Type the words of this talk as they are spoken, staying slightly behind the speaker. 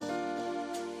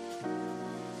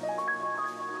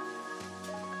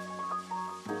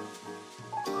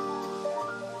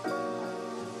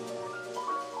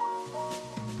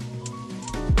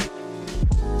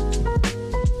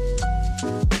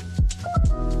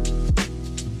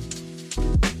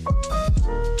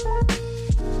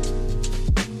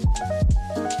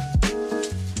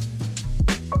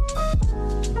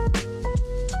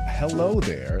hello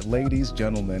there, ladies,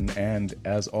 gentlemen, and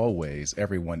as always,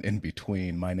 everyone in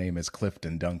between. My name is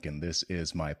Clifton Duncan. This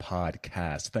is my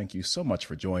podcast. Thank you so much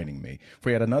for joining me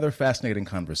for yet another fascinating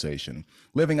conversation,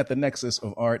 living at the nexus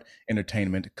of art,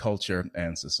 entertainment, culture,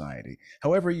 and society.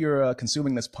 However you're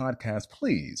consuming this podcast,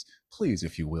 please,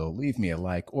 if you will, leave me a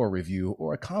like or review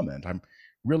or a comment. I'm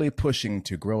really pushing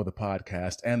to grow the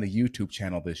podcast and the YouTube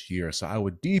channel this year, so I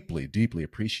would deeply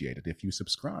appreciate it if you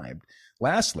subscribed.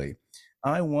 Lastly,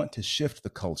 I want to shift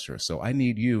the culture, so I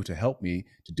need you to help me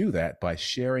to do that by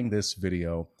sharing this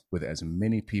video with as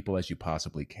many people as you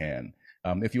possibly can.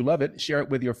 If you love it, share it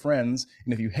with your friends,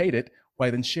 and if you hate it,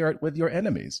 why then share it with your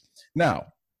enemies.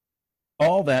 Now,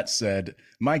 all that said,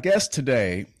 my guest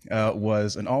today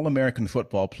was an All-American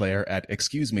football player at,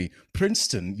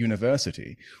 Princeton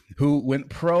University, who went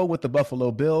pro with the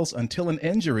Buffalo Bills until an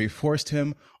injury forced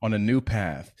him on a new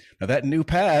path. Now, that new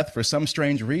path, for some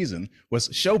strange reason, was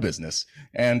show business,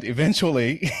 and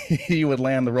eventually he would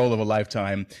land the role of a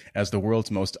lifetime as the world's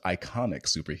most iconic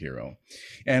superhero.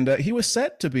 And he was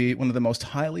set to be one of the most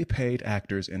highly paid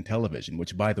actors in television,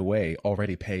 which, by the way,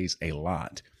 already pays a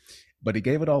lot. But he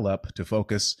gave it all up to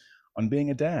focus on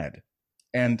being a dad.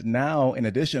 And now, in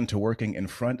addition to working in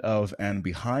front of and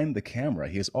behind the camera,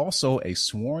 he is also a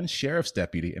sworn sheriff's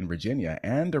deputy in Virginia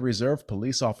and a reserve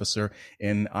police officer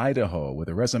in Idaho. With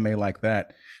a resume like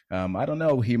that, I don't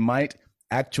know, he might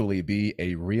actually be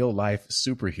a real-life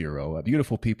superhero.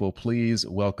 Beautiful people, please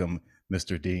welcome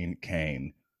Mr. Dean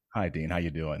Cain. Hi, Dean. How you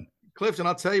doing? Clifton,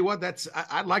 I'll tell you what,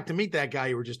 I'd like to meet that guy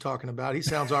you were just talking about. He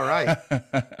sounds all right.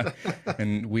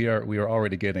 And we are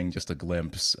already getting just a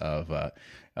glimpse of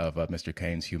Mr.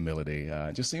 Cain's humility.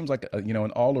 It just seems like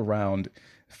an all around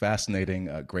fascinating,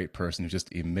 great person who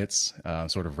just emits,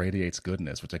 sort of radiates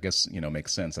goodness, which I guess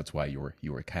makes sense. That's why you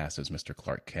were cast as Mr.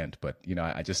 Clark Kent. But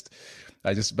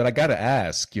but I got to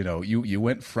ask, you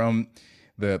went from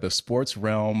the sports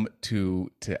realm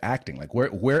to acting. Like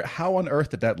where how on earth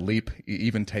did that leap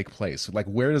even take place? Like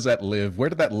where does that live? Where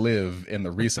did that live in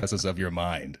the recesses of your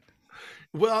mind?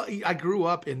 Well, I grew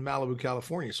up in Malibu,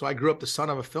 California. So I grew up the son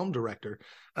of a film director.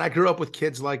 And I grew up with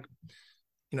kids like,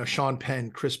 Sean Penn,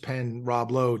 Chris Penn,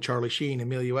 Rob Lowe, Charlie Sheen,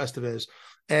 Emilio Estevez.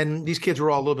 And these kids were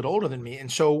all a little bit older than me.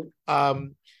 And so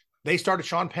they started,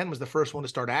 Sean Penn was the first one to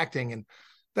start acting. And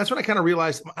that's when I kind of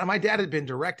realized my dad had been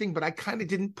directing, but I kind of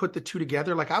didn't put the two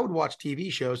together. Like I would watch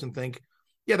TV shows and think,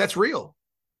 yeah, that's real.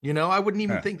 I wouldn't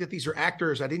even think that these are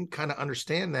actors. I didn't kind of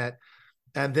understand that.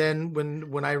 And then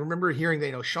when I remember hearing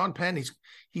that, Sean Penn,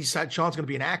 he said Sean's going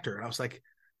to be an actor. And I was like,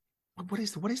 what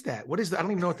is that? What is that? I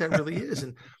don't even know what that really is.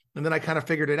 And then I kind of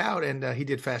figured it out. And he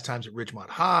did Fast Times at Ridgemont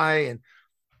High. And,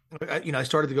 I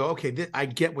started to go, okay, I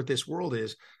get what this world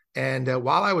is. And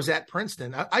while I was at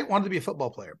Princeton, I wanted to be a football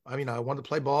player. I mean, I wanted to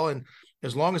play ball. And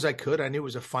as long as I could, I knew it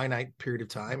was a finite period of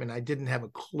time. And I didn't have a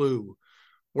clue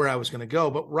where I was going to go.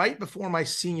 But right before my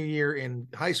senior year in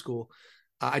high school,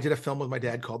 I did a film with my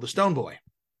dad called The Stone Boy,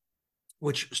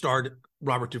 which starred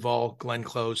Robert Duvall, Glenn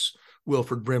Close,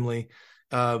 Wilford Brimley,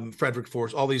 Frederick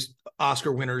Forrest, all these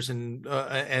Oscar winners and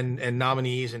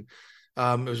nominees. And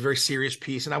it was a very serious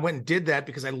piece. And I went and did that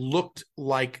because I looked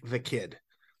like the kid.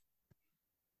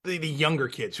 The younger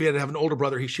kids. So he had to have an older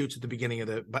brother. He shoots at the beginning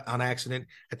on accident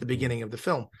at the beginning of the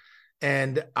film.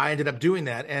 And I ended up doing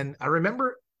that. And I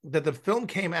remember that the film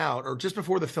came out, or just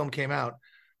before the film came out,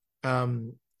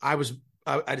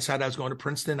 I decided I was going to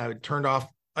Princeton. I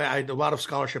had a lot of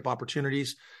scholarship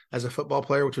opportunities as a football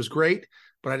player, which was great,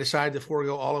 but I decided to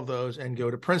forego all of those and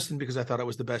go to Princeton because I thought it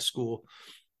was the best school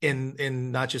in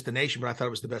not just the nation, but I thought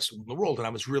it was the best school in the world. And I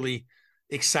was really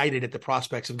excited at the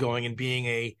prospects of going and being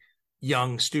a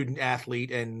young student athlete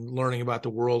and learning about the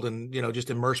world and, just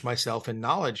immerse myself in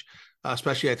knowledge,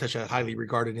 especially at such a highly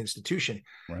regarded institution.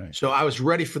 Right. So I was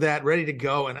ready for that, ready to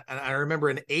go. And I remember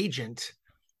an agent,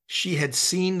 she had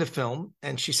seen the film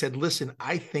and she said, listen,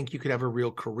 I think you could have a real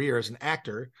career as an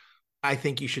actor. I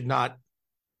think you should not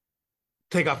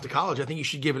take off to college. I think you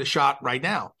should give it a shot right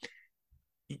now.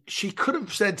 She could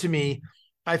have said to me,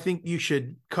 I think you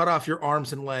should cut off your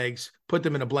arms and legs, put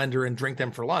them in a blender and drink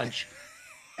them for lunch.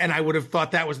 And I would have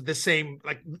thought that was the same.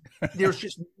 Like, there's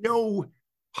just no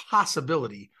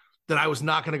possibility that I was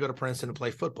not going to go to Princeton and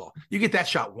play football. You get that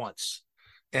shot once.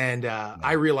 And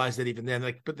I realized that even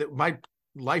then, my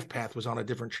life path was on a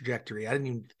different trajectory. I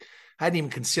hadn't even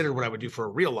considered what I would do for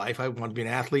a real life. I wanted to be an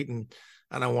athlete and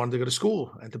I wanted to go to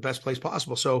school at the best place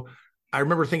possible. So I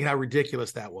remember thinking how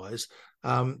ridiculous that was.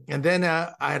 And then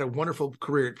I had a wonderful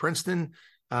career at Princeton.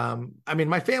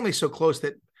 My family's so close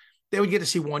that they would get to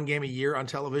see one game a year on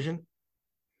television,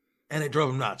 and it drove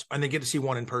them nuts. And they get to see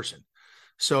one in person.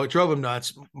 So it drove them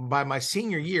nuts. By my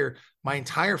senior year, my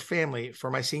entire family for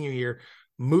my senior year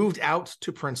moved out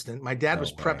to Princeton. My dad No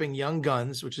was way. prepping Young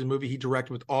Guns, which is a movie he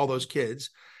directed with all those kids.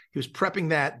 He was prepping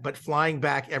that, but flying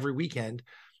back every weekend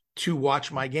to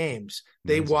watch my games.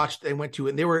 Amazing. They went to,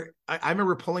 and they were, I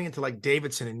remember pulling into like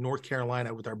Davidson in North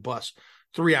Carolina with our bus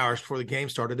 3 hours before the game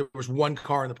started. There was one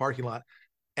car in the parking lot.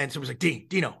 And someone was like,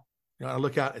 Dino, I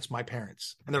look out, it's my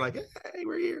parents. And they're like, hey,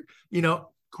 we're here.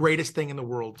 Greatest thing in the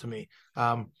world to me.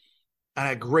 I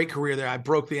had a great career there. I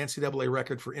broke the NCAA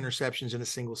record for interceptions in a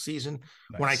single season.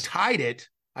 When I Nice. tied it,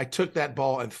 I took that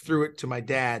ball and threw it to my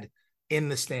dad in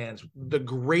the stands. The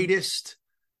greatest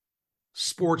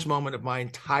sports moment of my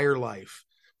entire life,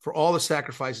 for all the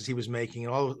sacrifices he was making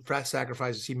and all the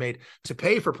sacrifices he made to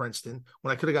pay for Princeton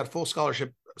when I could have got full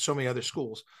scholarship so many other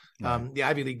schools. Right. The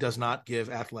Ivy League does not give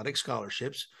athletic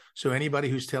scholarships. So anybody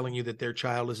who's telling you that their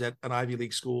child is at an Ivy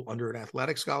League school under an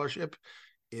athletic scholarship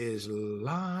is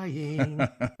lying.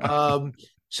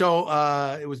 So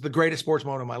it was the greatest sports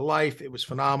moment of my life. It was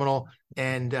phenomenal.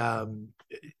 And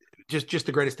just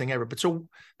the greatest thing ever. But so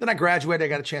then I graduated. I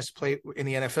got a chance to play in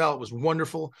the NFL. It was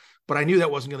wonderful, but I knew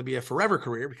that wasn't going to be a forever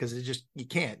career because you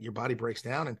can't. Your body breaks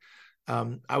down.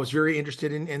 And I was very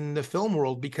interested in the film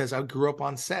world because I grew up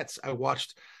on sets. I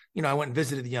watched, I went and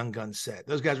visited the Young Guns set.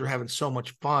 Those guys were having so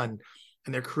much fun,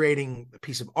 and they're creating a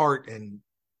piece of art and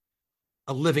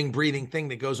a living, breathing thing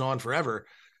that goes on forever.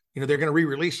 They're going to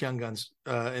re-release Young Guns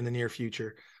in the near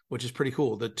future, which is pretty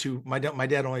cool. My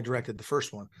dad only directed the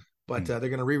first one, but they're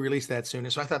going to re-release that soon.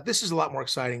 And so I thought this is a lot more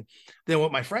exciting than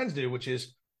what my friends do, which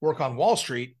is work on Wall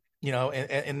Street,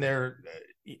 in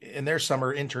their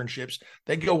summer internships.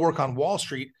 They go work on Wall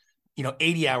Street,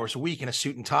 80 hours a week in a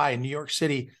suit and tie in New York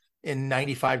City in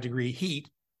 95-degree heat.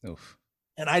 Oof.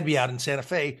 And I'd be out in Santa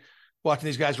Fe watching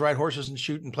these guys ride horses and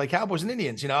shoot and play cowboys and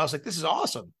Indians. I was like, this is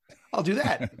awesome. I'll do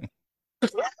that.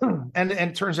 and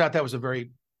it turns out that was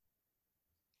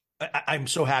I'm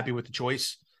so happy with the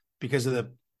choice because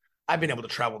I've been able to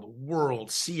travel the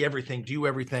world, see everything, do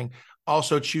everything,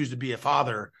 also choose to be a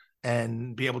father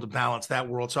and be able to balance that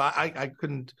world. So I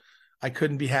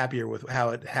couldn't be happier with how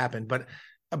it happened. But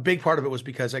a big part of it was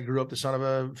because I grew up the son of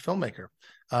a filmmaker.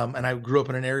 And I grew up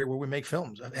in an area where we make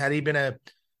films. Had he been a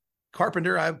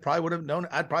carpenter, I probably would have known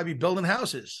I'd probably be building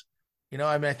houses.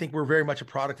 I think we're very much a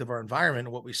product of our environment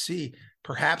and what we see.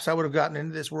 Perhaps I would have gotten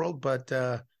into this world, but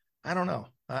I don't know.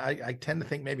 I tend to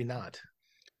think maybe not.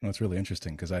 Well, it's really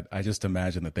interesting because I just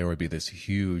imagine that there would be this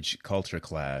huge culture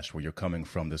clash where you're coming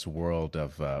from this world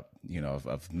of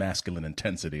of masculine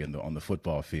intensity on the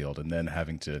football field, and then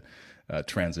having to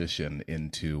transition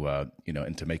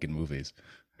into making movies.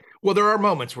 Well, there are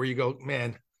moments where you go,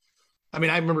 man. I mean,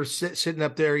 I remember sitting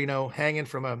up there, hanging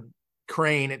from a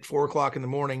crane at 4 o'clock in the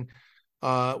morning,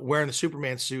 wearing the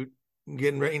Superman suit,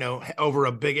 getting ready, over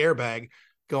a big airbag,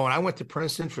 going, I went to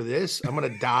Princeton for this. I'm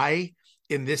going to die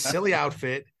in this silly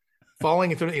outfit,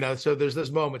 falling into, so there's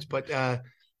those moments. But,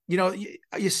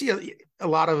 you see a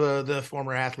lot of the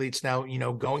former athletes now,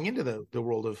 going into the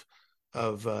world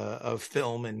of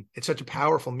film, and it's such a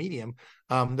powerful medium,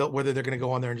 whether they're going to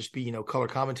go on there and just be, color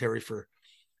commentary for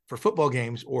football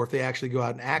games, or if they actually go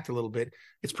out and act a little bit,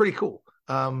 it's pretty cool.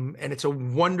 And it's a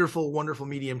wonderful, wonderful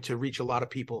medium to reach a lot of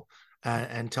people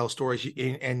and tell stories.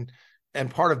 And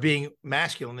part of being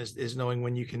masculine is knowing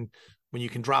when you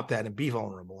can drop that and be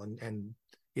vulnerable. And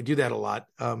you do that a lot.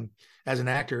 As an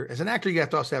actor, you have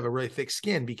to also have a really thick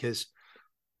skin because,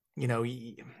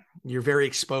 you're very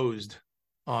exposed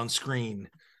on screen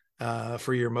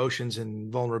for your emotions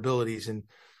and vulnerabilities. And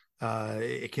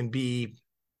it can be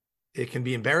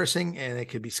embarrassing and it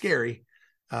could be scary.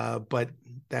 But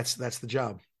that's the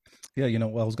job. Yeah,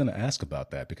 well, I was going to ask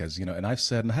about that because, and I've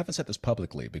said, and I haven't said this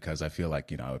publicly because I feel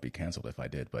like, I would be canceled if I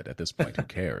did, but at this point, who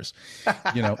cares?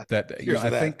 That,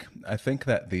 I think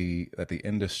that the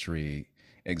industry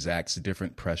exacts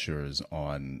different pressures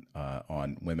on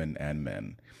women and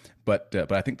men. But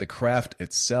I think the craft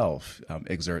itself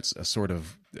exerts a sort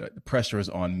of pressures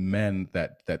on men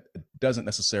that doesn't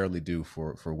necessarily do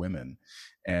for women.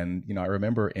 And, I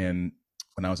remember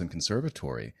when I was in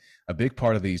conservatory, a big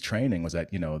part of the training was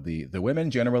that, the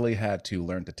women generally had to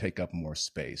learn to take up more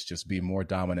space, just be more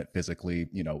dominant physically,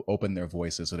 open their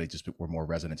voices so they just were more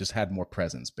resonant, just had more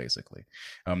presence, basically,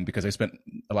 because they spent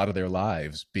a lot of their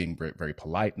lives being very, very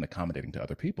polite and accommodating to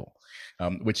other people,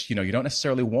 which, you don't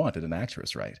necessarily want in an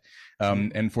actress, right?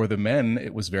 And for the men,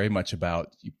 it was very much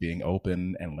about being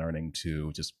open and learning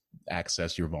to just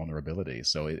access your vulnerability.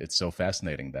 So it's so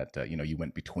fascinating that, you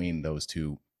went between those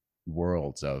two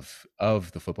worlds of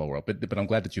the football world. But I'm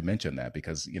glad that you mentioned that,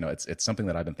 because it's something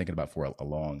that I've been thinking about for a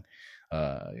long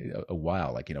uh, a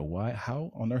while. Like, why,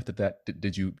 how on earth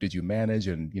did you manage?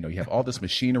 And you have all this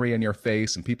machinery in your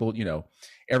face, and people,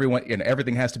 everyone, and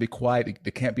everything has to be quiet.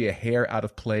 There can't be a hair out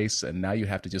of place, and now you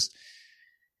have to just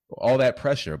all that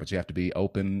pressure, but you have to be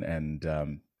open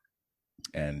and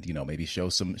maybe show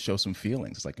some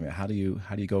feelings. It's like, how do you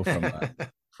go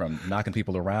from knocking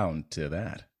people around to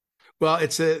that? Well,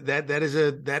 that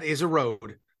is a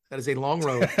road. That is a long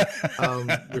road.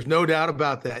 There's no doubt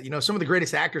about that. Some of the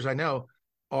greatest actors I know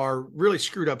are really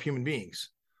screwed up human beings.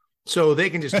 So they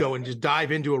can just go and just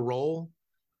dive into a role,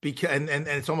 because and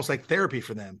it's almost like therapy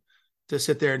for them to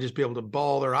sit there and just be able to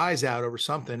bawl their eyes out over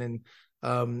something. And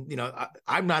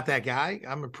I'm not that guy.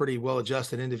 I'm a pretty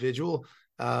well-adjusted individual.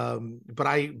 But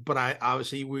I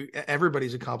obviously,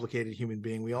 everybody's a complicated human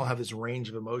being. We all have this range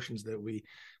of emotions that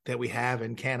we have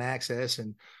and can access.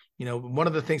 And one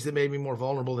of the things that made me more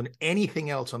vulnerable than anything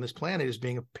else on this planet is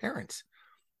being a parent.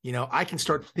 I can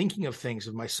start thinking of things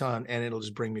of my son and it'll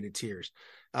just bring me to tears.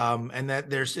 And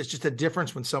that it's just a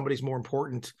difference when somebody's more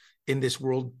important in this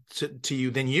world to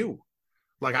you than you.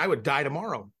 Like, I would die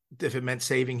tomorrow if it meant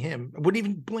saving him. I wouldn't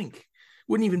even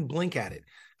blink at it.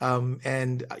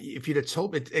 And if you'd have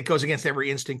told it goes against every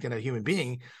instinct in a human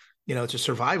being, it's a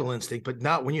survival instinct, but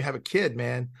not when you have a kid,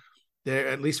 man. There,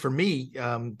 at least for me,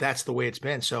 that's the way it's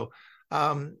been. So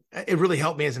it really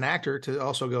helped me as an actor to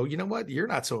also go, you know what, you're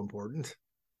not so important.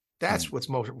 That's what's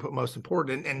most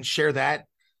important, and share that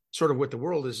sort of with the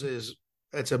world is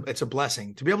it's a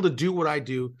blessing to be able to do what I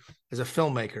do as a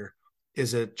filmmaker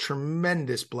is a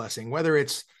tremendous blessing, whether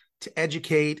it's to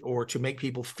educate or to make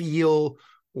people feel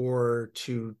or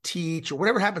to teach or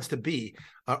whatever happens to be,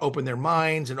 open their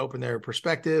minds and open their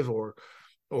perspective,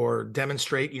 or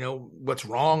demonstrate, what's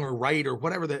wrong or right or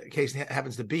whatever the case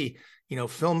happens to be.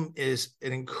 Film is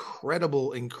an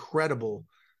incredible, incredible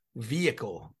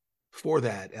vehicle for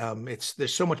that.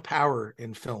 There's so much power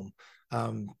in film.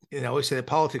 I always say that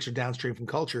politics are downstream from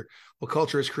culture. Well,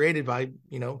 culture is created by,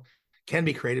 can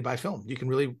be created by film. You can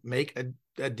really make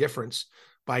a difference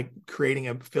by creating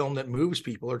a film that moves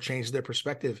people or changes their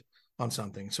perspective on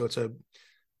something. So it's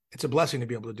a blessing to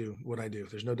be able to do what I do.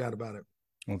 There's no doubt about it.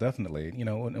 Well, definitely.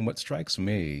 And what strikes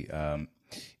me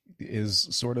is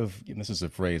sort of, this is a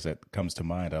phrase that comes to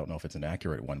mind. I don't know if it's an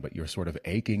accurate one, but you're sort of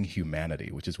aching humanity,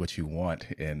 which is what you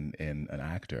want in an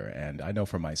actor. And I know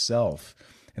for myself,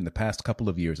 in the past couple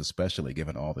of years, especially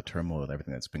given all the turmoil and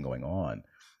everything that's been going on,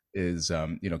 is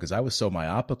because I was so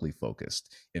myopically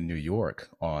focused in New York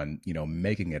on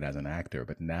making it as an actor,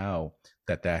 but now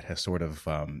that has sort of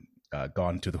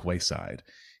gone to the wayside.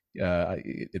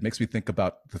 It makes me think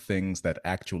about the things that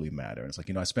actually matter. And it's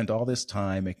like, I spent all this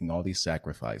time making all these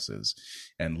sacrifices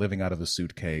and living out of a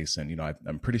suitcase, and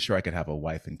I'm pretty sure I could have a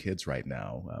wife and kids right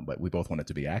now, but we both wanted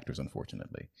to be actors,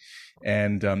 unfortunately.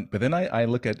 And but then I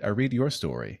read your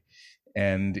story.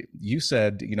 And you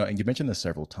said, and you mentioned this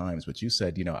several times, but you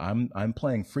said, I'm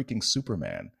playing freaking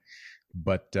Superman,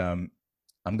 but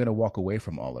I'm going to walk away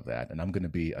from all of that, and I'm going to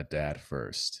be a dad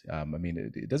first. I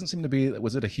mean, it doesn't seem to be.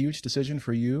 Was it a huge decision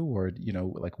for you, or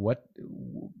like what?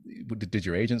 Did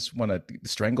your agents want to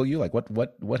strangle you? Like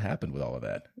what happened with all of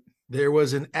that? There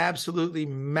was an absolutely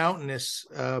mountainous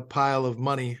pile of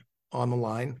money on the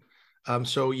line.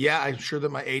 So yeah, I'm sure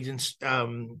that my agents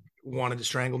wanted to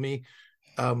strangle me.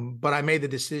 But I made the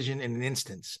decision in an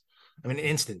instant.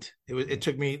 It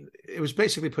took me, it was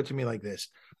basically put to me like this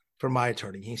from my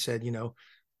attorney. He said,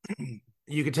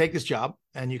 you could take this job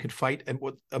and you could fight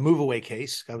a move away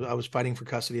case. I was fighting for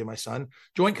custody of my son,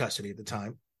 joint custody at the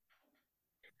time.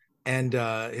 And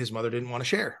his mother didn't want to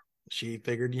share. She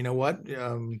figured, you know what?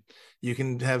 You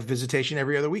can have visitation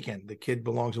every other weekend. The kid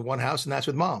belongs in one house and that's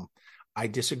with mom. I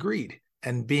disagreed.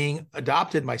 And being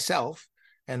adopted myself,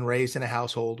 and raised in a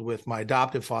household with my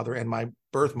adoptive father and my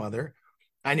birth mother,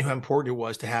 I knew how important it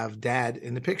was to have dad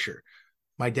in the picture.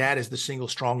 My dad is the single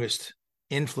strongest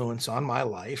influence on my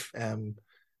life,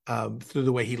 through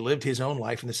the way he lived his own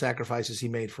life and the sacrifices he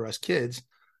made for us kids,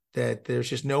 that there's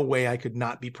just no way I could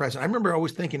not be present. I remember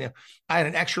always thinking I had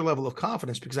an extra level of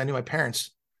confidence because I knew my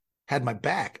parents had my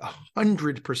back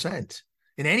 100%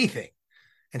 in anything.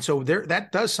 And so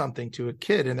that does something to a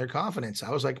kid and their confidence. I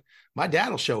was like, my dad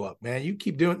will show up, man. You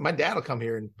keep doing it. My dad will come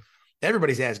here and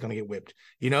everybody's dad is going to get whipped,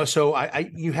 So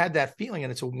you had that feeling,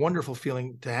 and it's a wonderful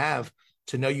feeling to have,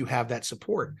 to know you have that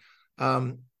support.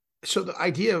 So the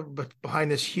idea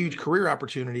behind this huge career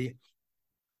opportunity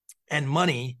and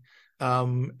money,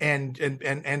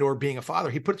 and or being a father,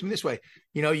 he put it to me this way,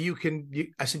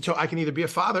 I said, so I can either be a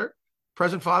father,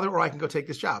 present father, or I can go take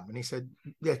this job. And he said,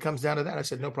 yeah, it comes down to that. I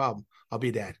said, no problem. I'll be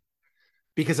a dad.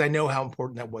 because I know how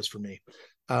important that was for me.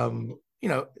 You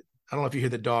know, I don't know if you hear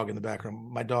the dog in the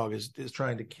background. My dog is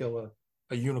trying to kill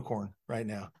a unicorn right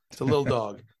now. It's a little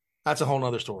dog. That's a whole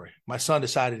nother story. My son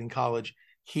decided in college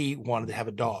he wanted to have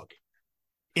a dog.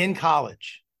 In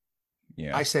college,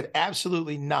 Yeah. I said,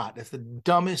 absolutely not. That's the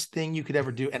dumbest thing you could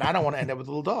ever do. And I don't want to end up with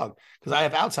a little dog because I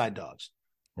have outside dogs.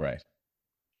 Right.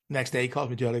 Next day, he calls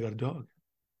me, Dad, I got a dog.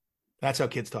 That's how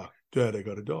kids talk. Dad, I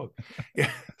got a dog. Yeah.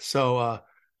 So,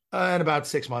 in about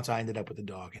 6 months, I ended up with a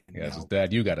dog. And Yeah, his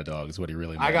dad, you got a dog is what he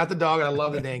really meant. I got the dog and I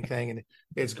love the dang thing. And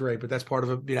it's great, but that's part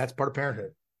of that's part of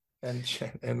parenthood.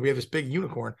 And we have this big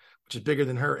unicorn, which is bigger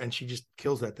than her. And she just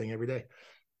kills that thing every day.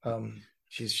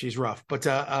 She's rough,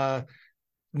 but,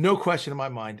 no question in my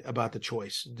mind about the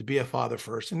choice to be a father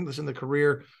first. And listen, the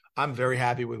career, I'm very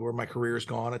happy with where my career has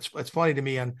gone. It's funny to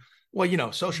me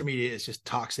social media is just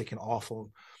toxic and awful.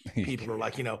 People are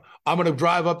like, I'm going to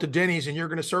drive up to Denny's and you're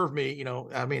going to serve me.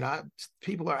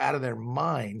 People are out of their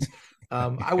minds.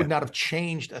 I would not have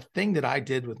changed a thing that I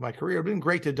did with my career. It'd been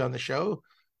great to have done the show.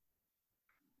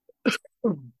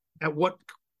 At what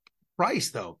price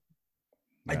though?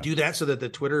 Yeah. I do that so that the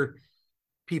Twitter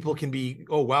people can be,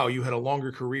 oh, wow, you had a longer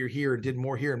career here and did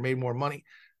more here and made more money.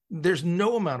 There's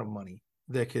no amount of money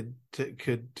that could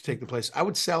take the place. I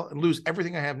would sell and lose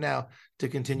everything I have now to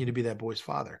continue to be that boy's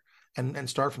father and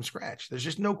start from scratch. There's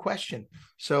just no question.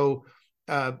 So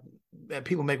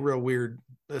people make real weird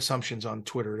assumptions on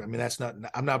Twitter. I mean,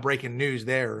 I'm not breaking news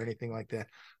there or anything like that,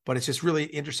 but it's just really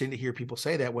interesting to hear people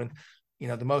say that when,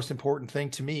 the most important thing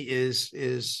to me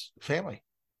is family,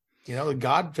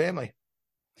 God, family.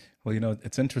 Well,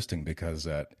 it's interesting because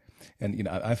I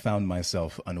found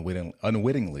myself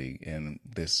unwittingly in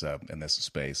this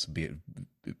space, be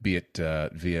it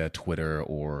via Twitter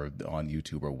or on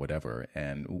YouTube or whatever.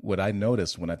 And what I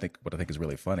noticed what I think is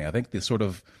really funny, I think the sort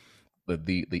of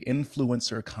the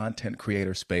influencer content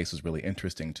creator space is really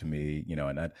interesting to me,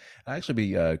 and I'd actually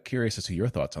be curious as to your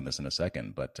thoughts on this in a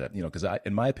second. But because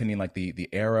in my opinion, like the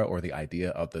era or the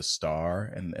idea of the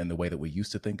star and the way that we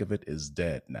used to think of it is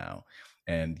dead now.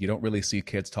 And you don't really see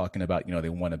kids talking about, they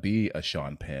want to be a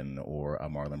Sean Penn or a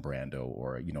Marlon Brando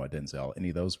or, a Denzel, any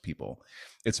of those people.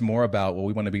 It's more about, well,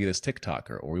 we want to be this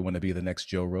TikToker or we want to be the next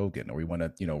Joe Rogan or we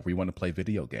want to play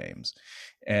video games.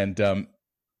 And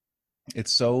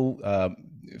it's so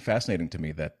fascinating to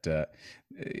me that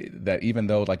even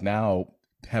though like now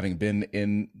having been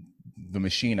in the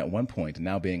machine at one point and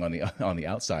now being on the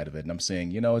outside of it, and I'm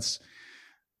saying, there's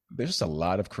just a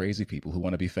lot of crazy people who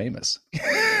want to be famous.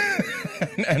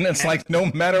 And it's like,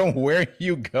 no matter where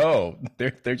you go,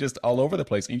 they're just all over the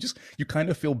place. And you kind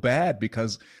of feel bad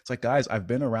because it's like, guys, I've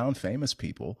been around famous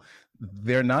people.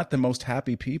 They're not the most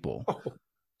happy people,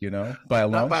 by a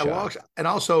long shot. And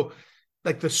also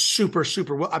like the super,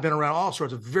 super, well, I've been around all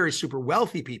sorts of very super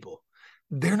wealthy people.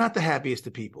 They're not the happiest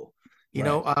of people. A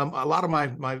lot of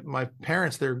my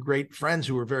parents, they're great friends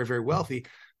who are very, very wealthy.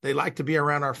 They like to be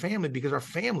around our family because our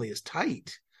family is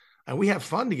tight and we have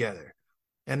fun together.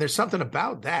 And there's something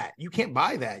about that. You can't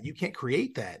buy that. You can't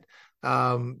create that.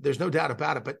 There's no doubt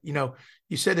about it. But,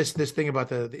 you said this thing about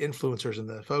the influencers and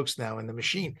the folks now in the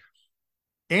machine.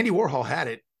 Andy Warhol had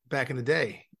it back in the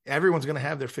day. Everyone's going to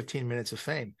have their 15 minutes of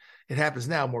fame. It happens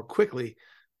now more quickly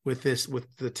with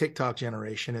the TikTok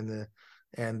generation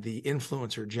and the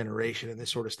influencer generation and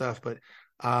this sort of stuff. But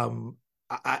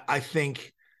I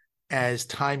think as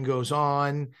time goes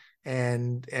on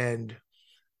and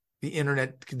the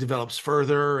internet develops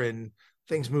further and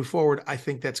things move forward, I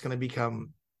think that's going to become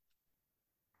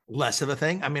less of a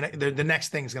thing. I mean, the next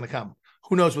thing is going to come.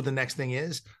 Who knows what the next thing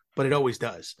is, but it always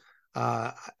does.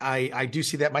 I do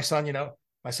see that. My son,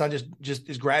 just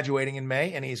is graduating in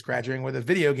May and he's graduating with a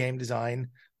video game design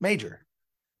major.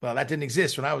 Well, that didn't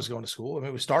exist when I was going to school. I mean,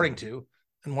 it was starting to.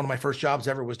 And one of my first jobs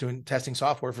ever was doing testing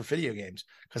software for video games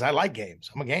because I like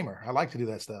games. I'm a gamer. I like to do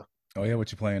that stuff. Oh, yeah.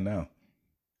 What you playing now?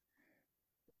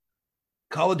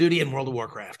 Call of Duty and World of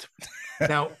Warcraft.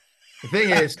 Now, the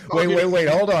thing is, wait,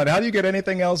 hold on. How do you get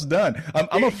anything else done?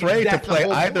 I'm afraid to play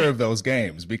either of those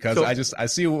games because I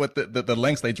see what the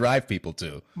lengths they drive people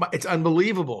to. It's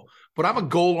unbelievable. But I'm a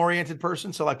goal-oriented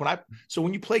person. So like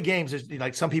when you play games, there's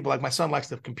like some people, like my son likes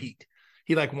to compete.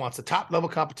 He like wants the top level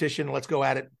competition. Let's go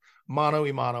at it mano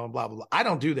y mano and blah, blah, blah. I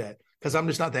don't do that because I'm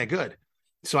just not that good.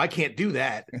 So I can't do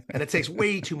that. And it takes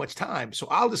way too much time. So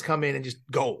I'll just come in and just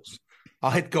goals.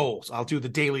 I'll hit goals. I'll do the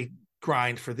daily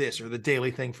grind for this or the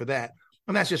daily thing for that.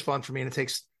 And that's just fun for me. And it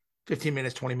takes 15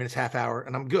 minutes, 20 minutes, half hour,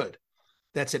 and I'm good.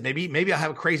 That's it. Maybe I'll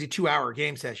have a crazy 2-hour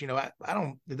game session.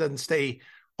 It doesn't stay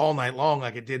all night long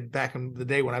like it did back in the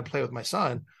day when I play with my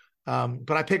son.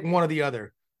 But I pick one or the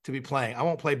other to be playing. I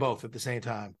won't play both at the same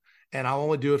time. and I'll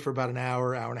only do it for about an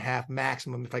hour, hour and a half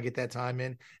maximum if I get that time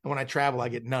in. And when I travel, I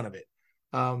get none of it.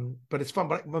 But it's fun.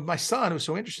 But my son, it was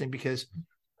so interesting because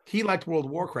he liked World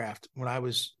of Warcraft when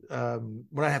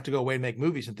I have to go away and make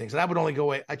movies and things. And I would only go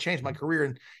away. I changed my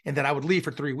career and then I would leave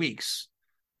for 3 weeks.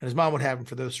 And his mom would have him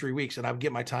for those 3 weeks. And I would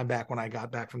get my time back when I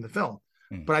got back from the film.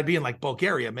 But I'd be in like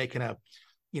Bulgaria making a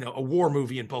war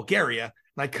movie in Bulgaria.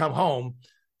 And I'd come home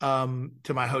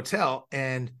to my hotel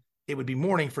and it would be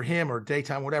morning for him or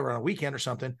daytime, whatever, on a weekend or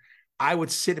something. I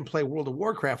would sit and play World of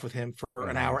Warcraft with him for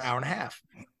an hour, hour and a half.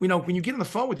 When you get on the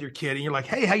phone with your kid and you're like,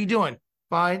 hey, how you doing?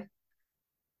 Fine.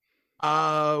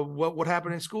 What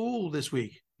happened in school this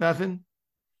week? Nothing.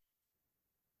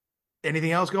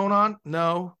 Anything else going on?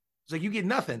 No. It's like you get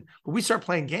nothing. But we start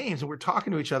playing games and we're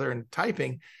talking to each other and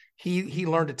typing. He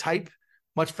learned to type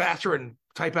much faster and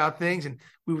type out things, and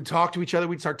we would talk to each other.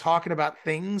 We'd start talking about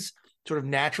things sort of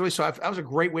naturally. So that was a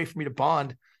great way for me to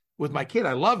bond with my kid.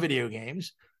 I love video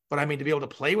games, but I mean, to be able to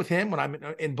play with him when I'm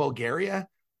in Bulgaria,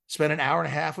 spend an hour and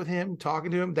a half with him,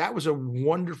 talking to him, that was a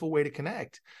wonderful way to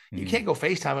connect. You can't go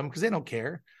FaceTime them because they don't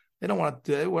care. They don't want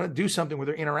to do something where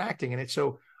they're interacting in it.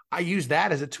 So I use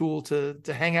that as a tool to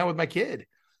hang out with my kid,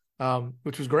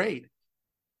 which was great.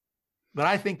 But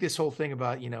I think this whole thing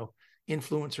about,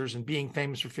 influencers and being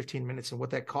famous for 15 minutes and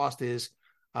what that cost is,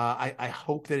 I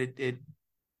hope that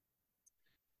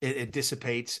it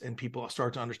dissipates and people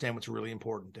start to understand what's really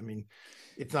important. I mean,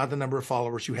 it's not the number of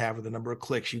followers you have or the number of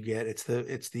clicks you get.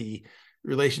 It's the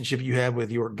relationship you have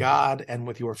with your God and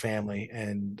with your family.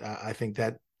 And I think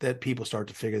that people start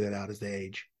to figure that out as they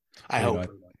age. I hope.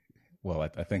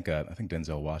 I think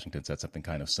Denzel Washington said something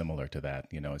kind of similar to that.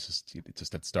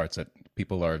 It starts at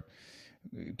people are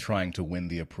trying to win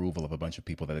the approval of a bunch of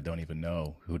people that they don't even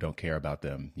know, who don't care about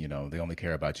them. They only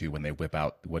care about you when they whip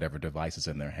out whatever device is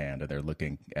in their hand and they're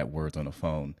looking at words on a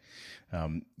phone.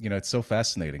 It's so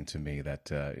fascinating to me that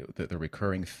the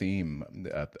recurring theme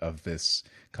of this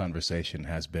conversation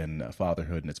has been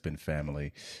fatherhood and it's been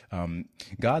family.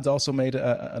 God's also made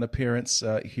an appearance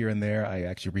here and there. I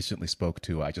actually recently spoke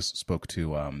to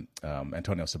Antonio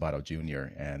Sabato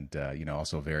Jr. and,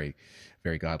 also very,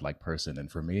 very godlike person.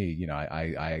 And for me,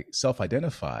 I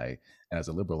self-identify as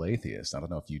a liberal atheist. I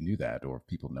don't know if you knew that or if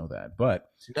people know that, but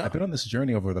no. I've been on this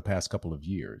journey over the past couple of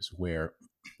years where,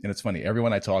 and it's funny,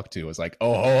 everyone I talk to is like,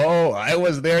 oh, I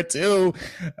was there too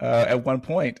at one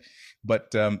point.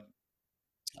 But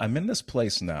I'm in this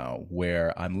place now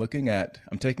where I'm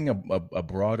taking a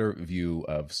broader view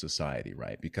of society,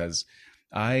 right? Because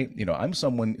I'm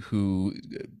someone who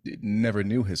never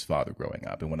knew his father growing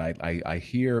up. And when I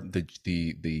hear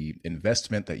the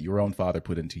investment that your own father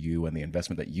put into you and the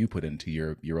investment that you put into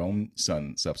your own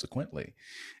son subsequently,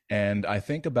 and I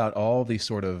think about all the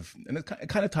sort of, and it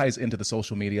kind of ties into the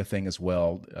social media thing as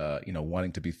well,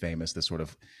 wanting to be famous, this sort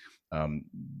of,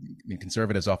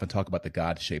 conservatives often talk about the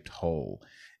God-shaped hole.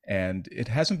 And it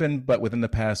hasn't been but within the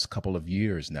past couple of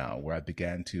years now where I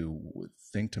began to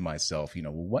think to myself,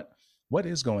 what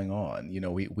is going on?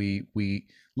 We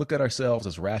look at ourselves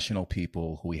as rational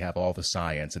people who we have all the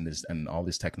science and all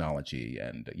this technology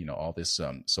and all this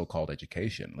so-called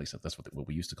education. At least that's what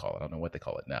we used to call it. I don't know what they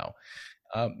call it now.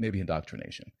 Maybe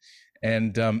indoctrination.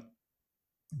 And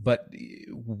but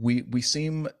we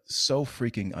seem so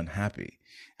freaking unhappy.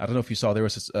 I don't know if you saw, there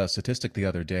was a statistic the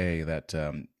other day that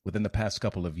within the past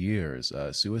couple of years,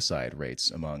 suicide rates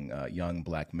among young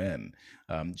black men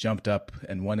jumped up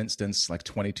in one instance like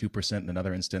 22%, in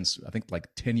another instance, I think like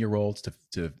 10-year-olds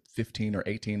to 15 or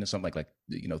 18 or something like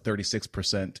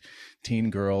 36% teen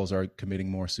girls are committing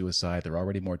more suicide. They're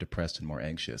already more depressed and more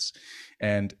anxious.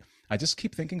 And I just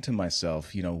keep thinking to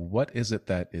myself, what is it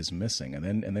that is missing? And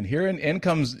then here in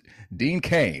comes Dean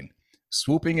Cain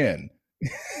swooping in,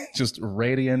 just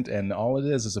radiant, and all it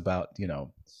is about,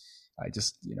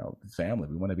 family.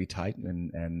 We want to be tight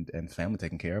and family,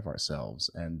 taking care of ourselves.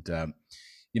 And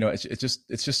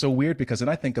it's just so weird because then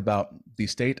I think about the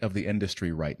state of the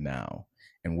industry right now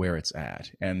and where it's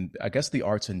at, and I guess the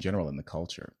arts in general and the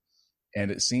culture. And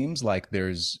it seems like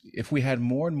if we had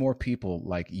more and more people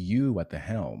like you at the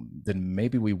helm, then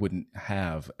maybe we wouldn't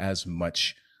have as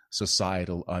much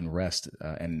societal unrest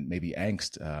and maybe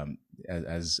angst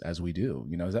as we do.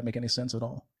 Does that make any sense at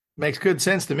all? Makes good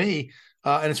sense to me.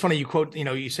 And it's funny you quote,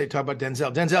 talk about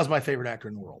Denzel. Denzel's my favorite actor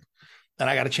in the world. And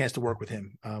I got a chance to work with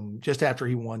him just after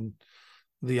he won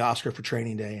the Oscar for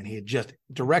Training Day. And he had just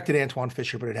directed Antoine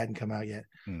Fisher, but it hadn't come out yet.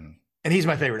 And he's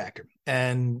my favorite actor.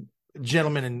 And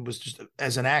gentleman, and was just,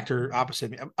 as an actor,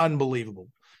 opposite me, unbelievable.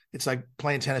 It's like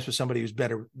playing tennis with somebody who's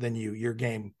better than you. Your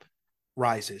game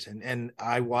rises. And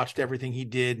I watched everything he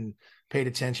did and paid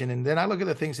attention. And then I look at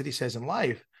the things that he says in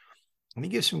life. and he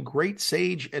gives some great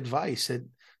sage advice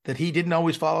that he didn't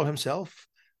always follow himself.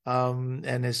 And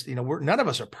as you know, none of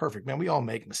us are perfect, man. We all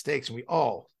make mistakes and we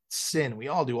all sin. We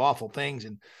all do awful things.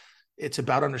 And it's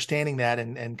about understanding that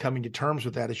and coming to terms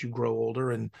with that as you grow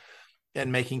older and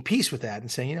making peace with that and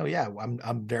saying, yeah,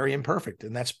 I'm very imperfect.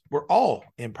 And we're all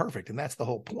imperfect. And that's the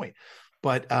whole point.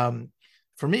 But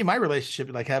for me, my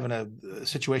relationship, like having a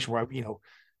situation where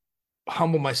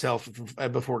humble myself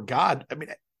before God. I mean,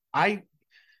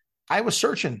 I was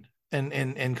searching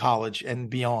in college and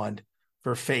beyond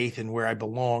for faith and where I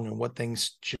belong and what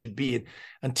things should be. And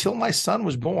until my son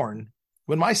was born,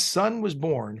 when my son was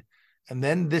born, and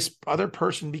then this other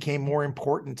person became more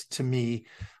important to me.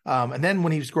 And then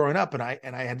when he was growing up, and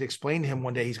I had to explain to him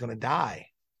one day he's going to die.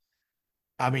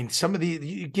 I mean,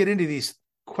 you get into these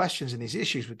questions and these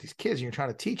issues with these kids, and you're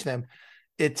trying to teach them,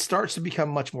 it starts to become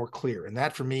much more clear. And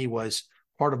that for me was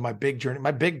part of my big journey.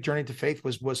 My big journey to faith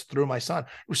was through my son.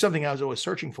 It was something I was always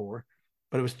searching for,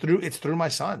 but it's through my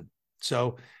son.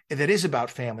 So that is about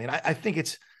family. And I think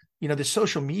it's, the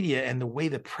social media and the way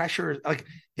the pressure, like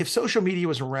if social media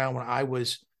was around when I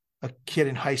was a kid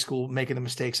in high school, making the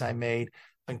mistakes I made,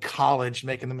 in college,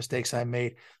 making the mistakes I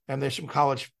made, and there's some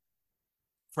college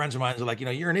friends of mine who are like,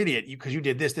 you're an idiot because you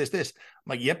did this. I'm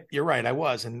like, yep, you're right. I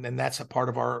was. And that's a part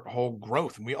of our whole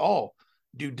growth. And we all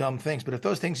do dumb things. But if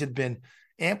those things had been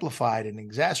amplified and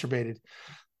exacerbated,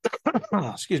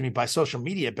 excuse me, by social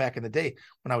media back in the day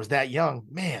when I was that young,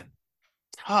 man,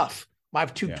 tough. I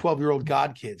have two 12-year-old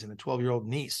godkids and a 12-year-old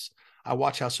niece. I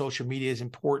watch how social media is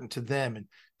important to them and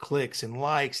clicks and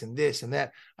likes and this and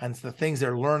that. And the things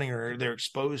they're learning or they're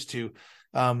exposed to.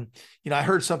 I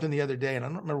heard something the other day, and I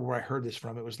don't remember where I heard this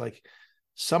from. It was like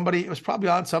it was probably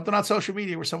on something on social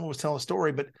media where someone was telling a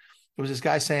story, but it was this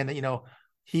guy saying that,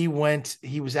 he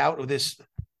was out with this,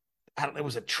 it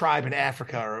was a tribe in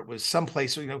Africa, or it was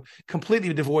someplace,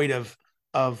 completely devoid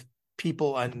of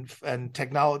people and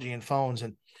technology and phones.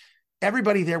 And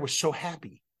everybody there was so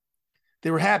happy.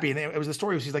 They were happy. And it was the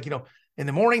story was he's like, in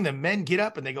the morning, the men get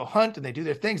up and they go hunt and they do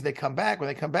their things. They come back. When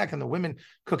they come back, and the women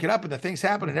cook it up and the things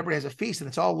happen and everybody has a feast and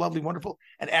it's all lovely, wonderful.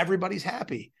 And everybody's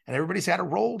happy and everybody's had a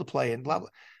role to play and blah, blah.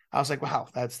 I was like, wow,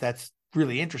 that's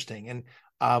really interesting. And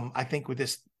I think with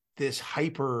this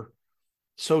hyper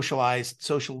socialized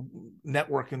social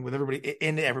networking with everybody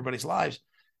into everybody's lives,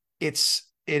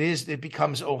 it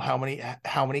becomes, how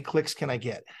many clicks can I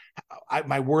get?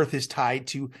 My worth is tied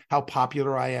to how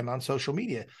popular I am on social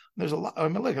media. There's a lot. I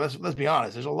mean, look, let's be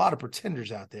honest. There's a lot of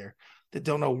pretenders out there that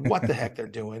don't know what the heck they're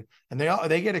doing, and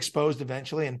they get exposed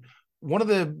eventually. And one of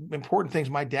the important things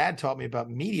my dad taught me about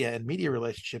media and media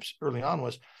relationships early on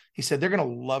was he said they're going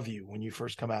to love you when you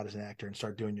first come out as an actor and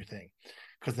start doing your thing,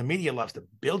 because the media loves to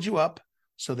build you up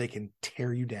so they can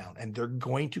tear you down, and they're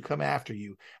going to come after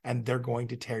you and they're going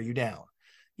to tear you down.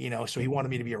 So he wanted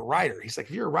me to be a writer. He's like,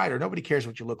 if you're a writer, nobody cares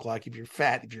what you look like. If you're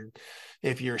fat,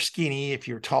 if you're skinny, if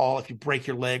you're tall, if you break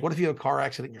your leg, what if you have a car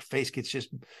accident and your face gets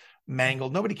just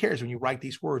mangled? Nobody cares when you write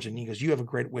these words. And he goes, you have a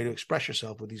great way to express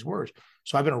yourself with these words.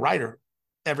 So I've been a writer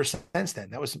ever since then.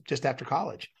 That was just after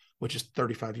college, which is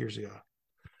 35 years ago.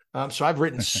 So I've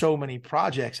written so many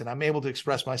projects and I'm able to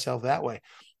express myself that way.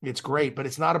 It's great,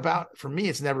 but for me,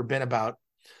 it's never been about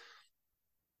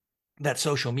that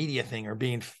social media thing or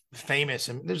being famous.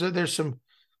 And there's some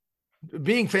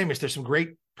being famous. There's some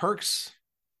great perks,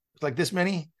 like this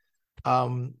many,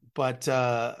 but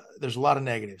there's a lot of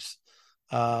negatives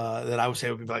that I would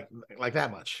say would be like that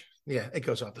much. Yeah, it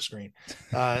goes off the screen.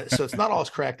 So it's not all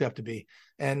it's cracked up to be.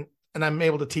 And I'm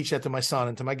able to teach that to my son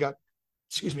and to my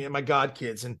and my god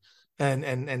kids and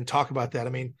talk about that. I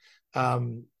mean,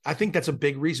 I think that's a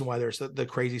big reason why there's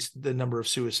the number of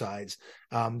suicides.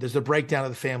 There's the breakdown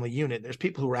of the family unit. There's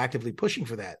people who are actively pushing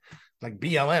for that, like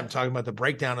BLM talking about the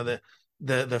breakdown of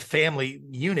the family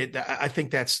unit. I think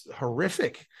that's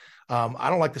horrific. I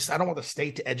don't like this. I don't want the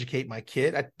state to educate my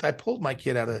kid. I pulled my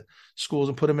kid out of schools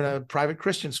and put him in a private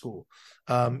Christian school,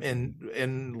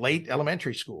 in late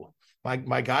elementary school.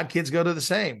 My god kids go to the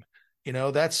same.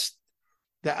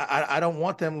 I don't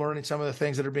want them learning some of the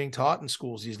things that are being taught in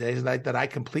schools these days that I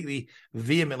completely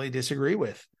vehemently disagree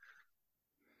with.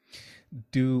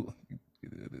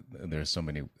 There's so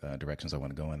many directions I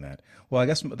want to go in that. Well, I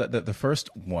guess the first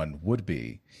one would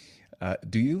be,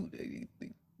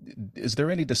 is there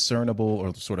any discernible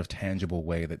or sort of tangible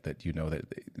way that you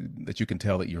can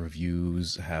tell that your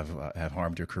views have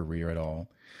harmed your career at all?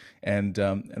 And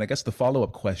I guess the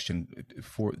follow-up question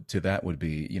to that would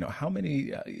be, how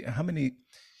many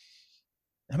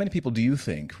people do you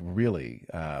think really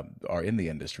are in the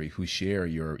industry who share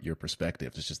your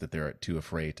perspective? It's just that they're too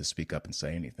afraid to speak up and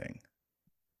say anything.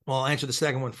 Well, I'll answer the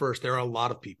second one first. There are a lot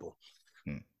of people.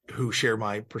 who share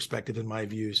my perspective and my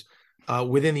views.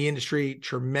 Within the industry,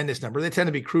 tremendous number. They tend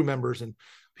to be crew members and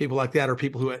people like that, or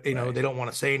people who, Right. they don't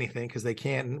want to say anything because they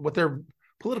can't. And what their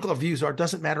political views are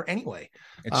doesn't matter anyway.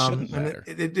 It shouldn't And matter.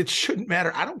 it shouldn't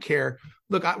matter. I don't care.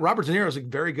 Look, Robert De Niro is a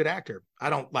very good actor. I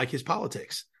don't like his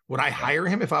politics. Would I Yeah, hire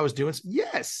him if I was doing?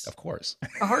 Yes, of course.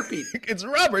 a heartbeat. It's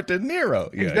Robert De Niro.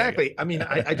 Yeah, yeah, Exactly. I mean,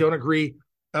 I don't agree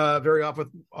very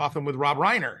often with Rob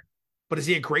Reiner, but is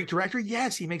he a great director?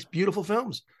 Yes, he makes beautiful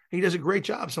films. He does a great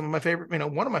job. Some of my favorite,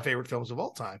 one of my favorite films of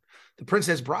all time, The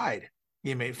Princess Bride.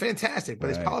 He made fantastic, but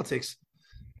his right. politics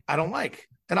I don't like.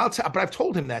 And but I've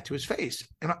told him that to his face,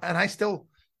 and I still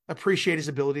appreciate his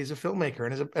ability as a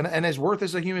filmmaker and his worth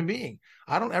as a human being.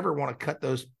 I don't ever want to cut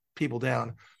those people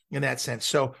down in that sense.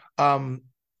 So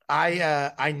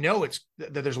I know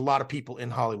that there's a lot of people in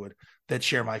Hollywood that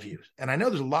share my views, and I know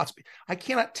there's lots. I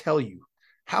cannot tell you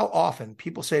how often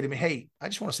people say to me, "Hey, I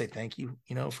just want to say thank you,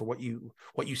 for what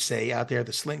you say out there,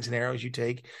 the slings and arrows you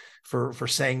take, for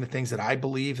saying the things that I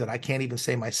believe that I can't even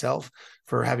say myself,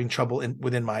 for having trouble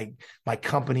within my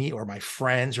company or my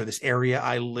friends or this area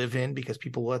I live in, because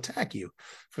people will attack you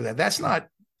for that." That's not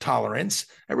tolerance.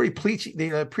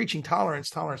 Everybody preaching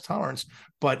tolerance,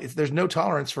 but there's no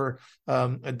tolerance for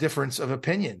a difference of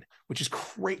opinion, which is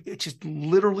crazy. It's just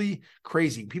literally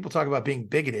crazy. People talk about being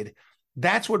bigoted.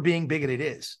 That's what being bigoted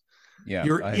is. Yeah,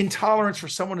 Your intolerance for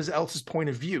someone else's point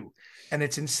of view, and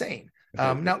it's insane.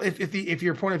 Now, if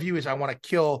your point of view is I want to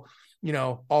kill,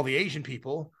 all the Asian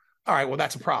people, all right, well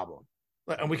that's a problem,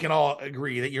 and we can all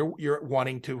agree that you're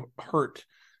wanting to hurt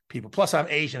people. Plus, I'm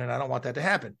Asian, and I don't want that to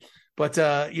happen. But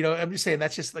I'm just saying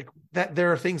that's just like that.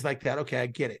 There are things like that. Okay, I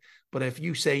get it. But if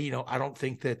you say, I don't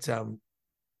think that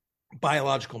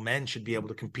biological men should be able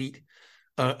to compete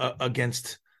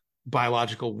against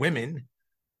biological women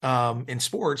in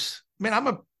sports, man, I'm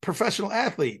a professional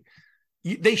athlete.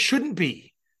 They shouldn't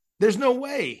be. There's no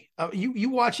way. You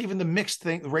watch even the mixed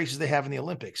races they have in the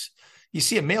Olympics. You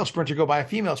see a male sprinter go by a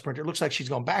female sprinter. It looks like she's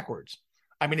going backwards.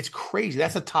 I mean, it's crazy.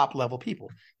 That's the top level people.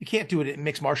 You can't do it in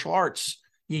mixed martial arts.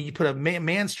 You put a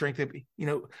man's strength,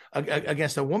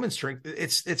 against a woman's strength.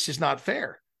 It's just not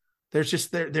fair. There's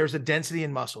a density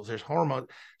in muscles. There's hormone.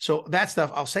 So that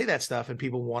stuff, I'll say that stuff, and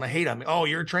people want to hate on me. Oh,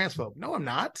 you're a transphobe. No, I'm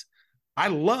not. I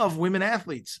love women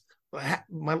athletes.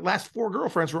 My last 4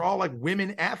 girlfriends were all like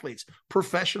women athletes,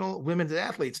 professional women's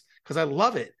athletes, because I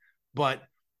love it. But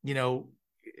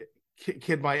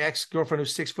kid, my ex-girlfriend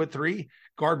who's 6'3",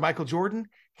 guard Michael Jordan.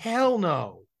 Hell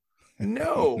no.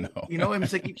 No, no.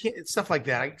 it's like you can't. It's stuff like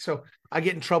that. So I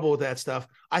get in trouble with that stuff.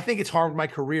 I think it's harmed my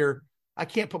career. I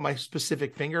can't put my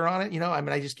specific finger on it.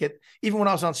 I just get, even when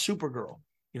I was on Supergirl,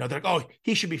 they're like, oh,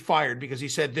 he should be fired because he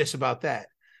said this about that.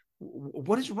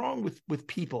 What is wrong with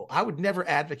people? I would never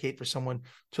advocate for someone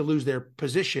to lose their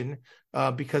position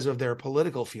because of their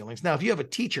political feelings. Now, if you have a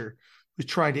teacher who's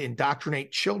trying to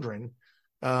indoctrinate children,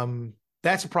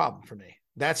 that's a problem for me.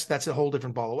 That's a whole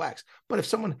different ball of wax. But if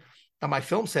someone on my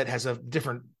film set has a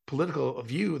different political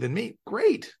view than me,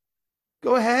 great.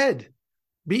 Go ahead.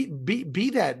 Be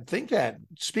that. Think that.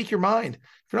 Speak your mind.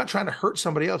 If you're not trying to hurt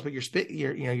somebody else, but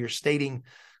you're stating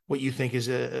what you think is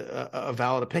a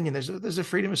valid opinion, there's a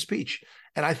freedom of speech.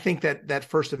 And I think that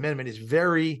First Amendment is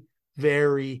very,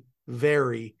 very,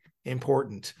 very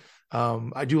important.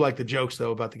 I do like the jokes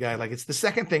though about the guy. Like, it's the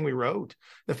second thing we wrote.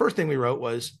 The first thing we wrote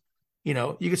was, you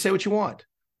can say what you want.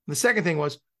 And the second thing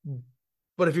was,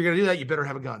 but if you're going to do that, you better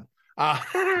have a gun.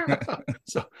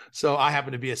 So I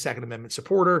happen to be a Second Amendment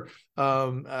supporter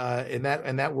in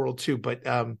that world too. But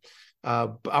I'm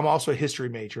also a history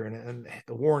major, and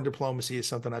war and diplomacy is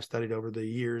something I've studied over the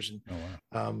years.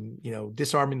 And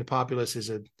disarming the populace is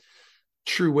a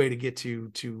true way to get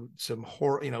to some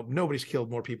horror. Nobody's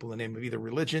killed more people in the name of either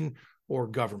religion or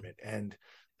government, and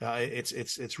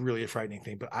it's really a frightening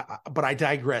thing. But I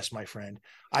digress, my friend.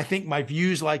 I think my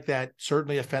views like that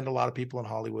certainly offend a lot of people in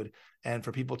Hollywood, and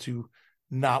for people to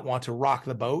not want to rock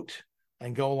the boat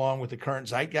and go along with the current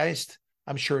zeitgeist,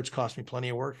 I'm sure it's cost me plenty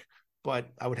of work, but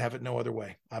I would have it no other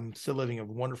way. I'm still living a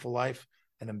wonderful life,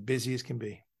 and I'm busy as can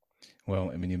be.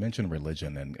 Well, I mean, you mentioned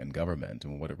religion and government,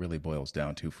 and what it really boils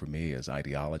down to for me is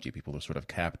ideology. People are sort of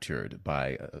captured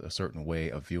by a certain way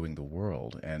of viewing the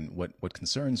world. And what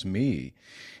concerns me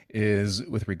is,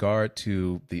 with regard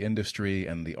to the industry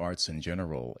and the arts in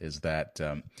general, is that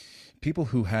people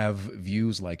who have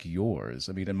views like yours,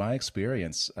 I mean, in my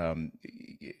experience,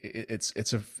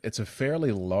 it's a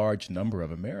fairly large number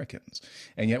of Americans,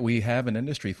 and yet we have an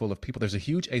industry full of people. There's a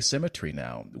huge asymmetry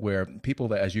now, where people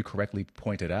that, as you correctly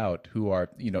pointed out, who are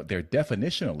they're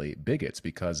definitionally bigots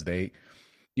because they.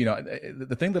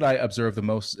 The thing that I observe the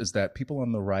most is that people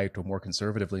on the right, or more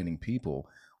conservative leaning people,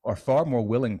 are far more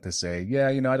willing to say, yeah,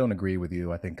 I don't agree with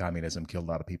you. I think communism killed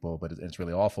a lot of people, but it's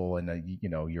really awful. And,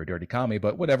 you're a dirty commie,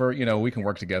 but whatever, we can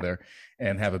work together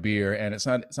and have a beer, and it's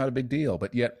not a big deal.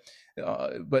 But yet,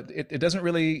 but it doesn't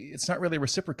really, it's not really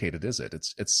reciprocated, is it?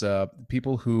 It's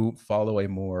people who follow a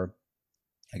more,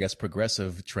 I guess,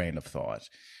 progressive train of thought,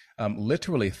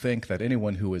 literally think that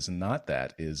anyone who is not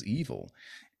that is evil.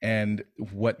 And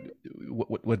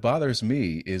what bothers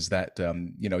me is that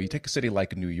you take a city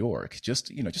like New York, just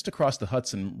across the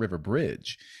Hudson River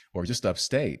Bridge, or just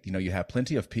upstate. You have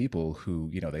plenty of people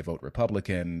who they vote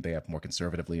Republican, they have more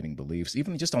conservative leaning beliefs.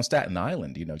 Even just on Staten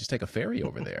Island, just take a ferry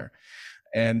over there,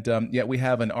 and yet we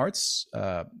have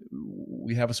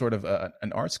we have a sort of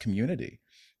an arts community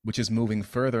which is moving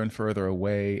further and further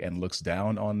away and looks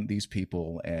down on these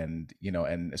people. And,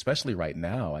 and especially right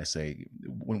now, I say,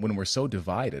 when we're so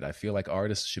divided, I feel like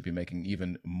artists should be making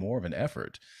even more of an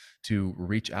effort to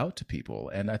reach out to people.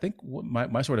 And I think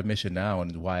my sort of mission now,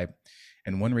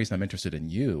 and one reason I'm interested in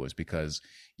you, is because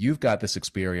you've got this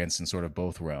experience in sort of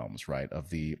both realms, right?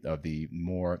 Of the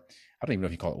more, I don't even know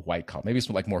if you call it white collar, maybe it's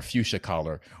like more fuchsia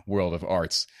collar world of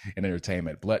arts and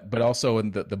entertainment, but also in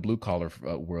the blue collar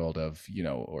world of,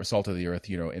 or salt of the earth,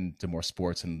 into more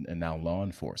sports and now law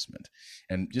enforcement,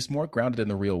 and just more grounded in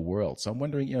the real world. So I'm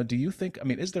wondering, do you think,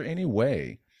 is there any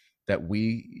way that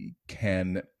we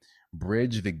can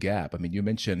bridge the gap? You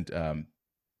mentioned,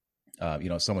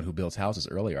 someone who builds houses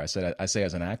earlier. I say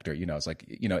as an actor, it's like,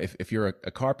 if you're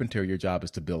a carpenter, your job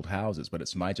is to build houses, but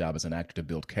it's my job as an actor to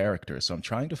build characters. So I'm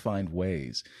trying to find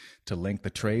ways to link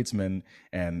the tradesman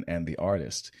and the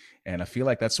artist. And I feel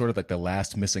like that's sort of like the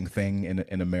last missing thing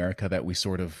in America that we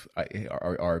sort of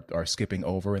are skipping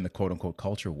over in the quote unquote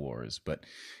culture wars. But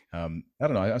I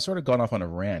don't know. I've sort of gone off on a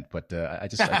rant, but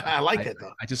I like it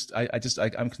though.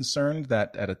 I'm concerned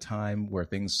that at a time where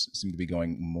things seem to be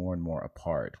going more and more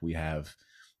apart, we have,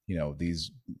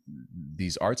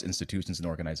 these arts institutions and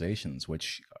organizations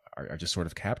which are just sort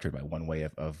of captured by one way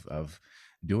of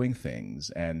doing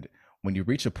things. And when you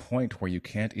reach a point where you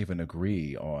can't even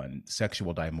agree on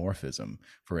sexual dimorphism,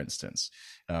 for instance,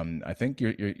 I think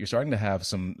you're starting to have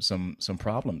some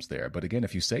problems there. But again,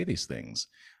 if you say these things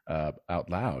out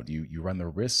loud, you run the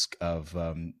risk of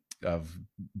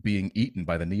being eaten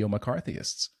by the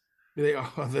neo-McCarthyists.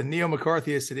 The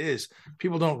neo-McCarthyists, it is.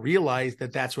 People don't realize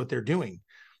that that's what they're doing,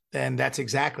 and that's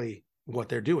exactly what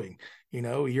they're doing.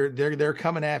 They're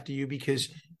coming after you because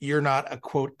you're not a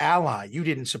quote ally. You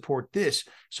didn't support this,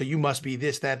 so you must be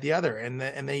this, that, the other,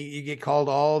 and you get called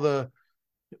all the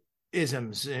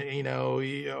isms, or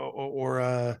you're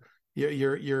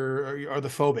the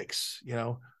phobics,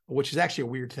 which is actually a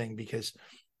weird thing, because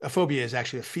a phobia is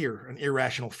actually a fear, an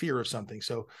irrational fear of something.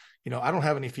 So, I don't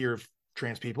have any fear of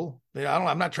trans people.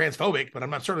 I'm not transphobic, but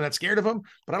I'm certainly not scared of them.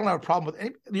 But I don't have a problem with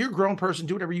any. You're a grown person.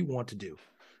 Do whatever you want to do,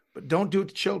 but don't do it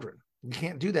to children. You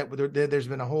can't do that. There's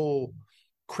been a whole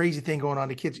crazy thing going on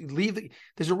to kids.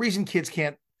 There's a reason kids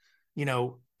can't. They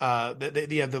have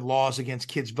the laws against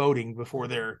kids voting before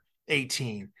they're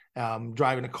 18,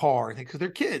 driving a car, because they're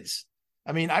kids.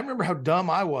 I remember how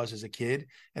dumb I was as a kid,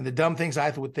 and the dumb things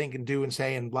I would think and do and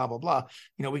say and blah, blah, blah.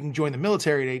 We can join the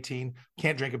military at 18,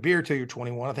 can't drink a beer till you're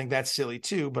 21. I think that's silly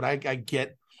too, but I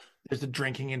get there's the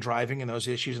drinking and driving and those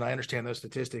issues, and I understand those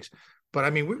statistics.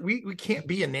 But we can't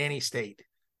be a nanny state.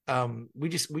 We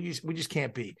just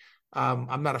can't be.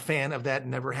 I'm not a fan of that,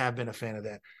 never have been a fan of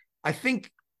that. I think,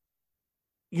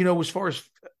 as far as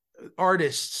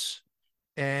artists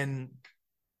and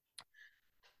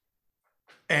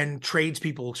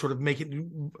tradespeople sort of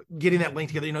getting that link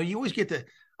together. You always get to,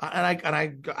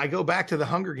 and I go back to the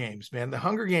Hunger Games, man. The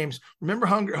Hunger Games. Remember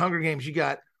Hunger Games? You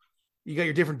got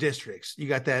your different districts. You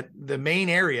got the main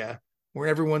area where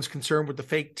everyone's concerned with the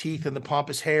fake teeth and the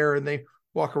pompous hair, and they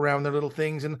walk around their little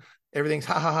things and everything's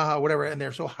ha ha ha ha whatever, and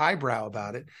they're so highbrow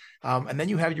about it. And then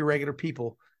you have your regular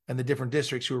people and the different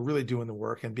districts who are really doing the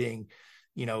work and being,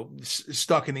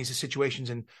 stuck in these situations.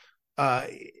 And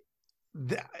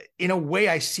in a way,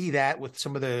 I see that with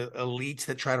some of the elites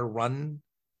that try to run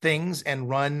things and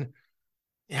run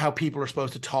how people are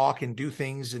supposed to talk and do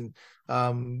things, and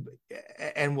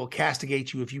will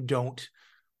castigate you if you don't,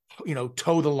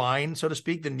 toe the line, so to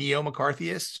speak. The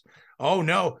neo-McCarthyists. Oh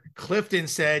no, Clifton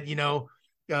said, I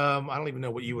don't even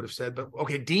know what you would have said, but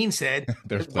okay, Dean said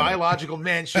biological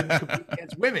men shouldn't compete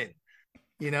against women.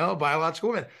 Biological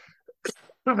women.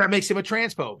 That makes him a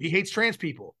transphobe. He hates trans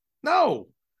people. No.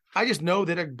 I just know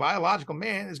that a biological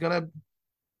man is going to,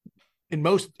 in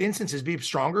most instances, be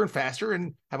stronger and faster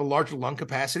and have a larger lung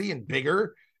capacity and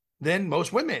bigger than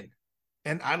most women.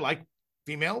 And I like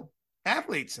female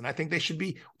athletes, and I think they should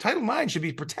be, Title IX should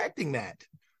be protecting that.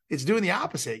 It's doing the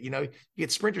opposite. You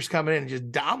get sprinters coming in and just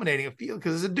dominating a field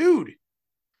because it's a dude.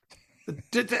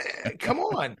 Come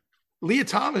on. Leah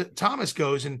Thomas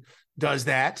goes and does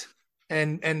that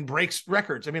and breaks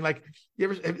records. I mean, like,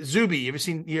 Zuby, are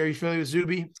you familiar with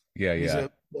Zuby? Yeah.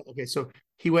 Okay. So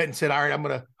he went and said, all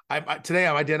right, today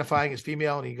I'm identifying as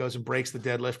female, and he goes and breaks the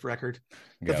deadlift record,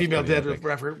 the female deadlift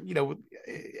record.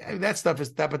 That stuff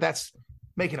is that, but that's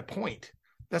making a point.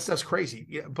 That stuff's crazy.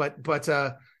 Yeah. But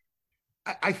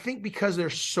I think because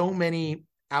there's so many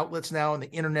outlets now on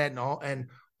the internet and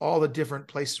all the different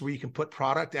places where you can put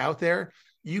product out there,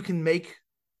 you can make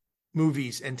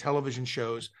movies and television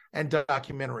shows and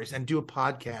documentaries and do a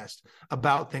podcast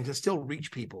about things and still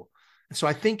reach people. And so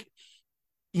I think,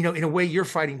 in a way, you're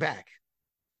fighting back.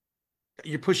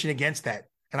 You're pushing against that.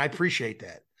 And I appreciate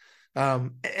that.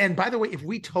 And by the way, if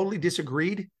we totally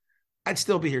disagreed, I'd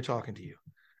still be here talking to you.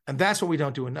 And that's what we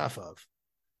don't do enough of,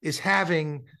 is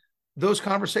having those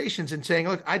conversations and saying,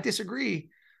 look, I disagree.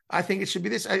 I think it should be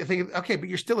this. I think, okay, but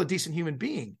you're still a decent human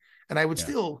being. And I would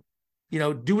still,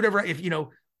 do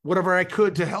whatever I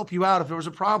could to help you out if there was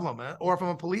a problem, or if I'm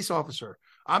a police officer,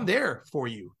 I'm there for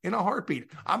you in a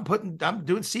heartbeat. I'm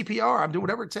doing CPR. I'm doing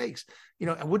whatever it takes.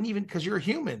 I wouldn't even, because you're a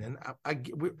human, and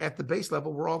we're at the base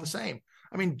level, we're all the same.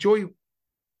 I mean, Joy, there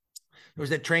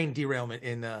was that train derailment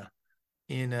in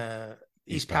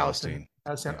East Palestine,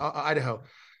 Idaho.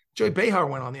 Joy Behar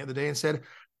went on the other day and said,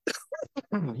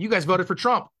 you guys voted for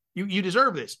Trump. You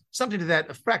deserve this. Something to that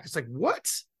effect. It's like, what?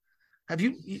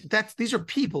 These are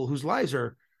people whose lives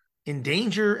are in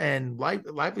danger and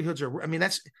livelihoods are, I mean,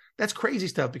 that's crazy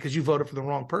stuff because you voted for the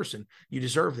wrong person. You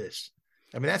deserve this.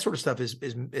 I mean, that sort of stuff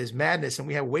is madness. And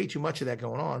we have way too much of that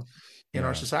going on in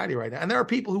our society right now. And there are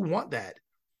people who want that.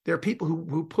 There are people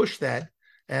who push that,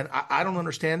 and I don't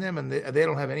understand them, and they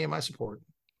don't have any of my support.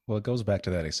 Well, it goes back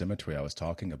to that asymmetry I was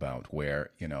talking about,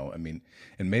 where, I mean,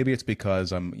 and maybe it's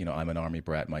because I'm an Army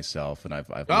brat myself, and I've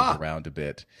moved around a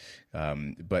bit,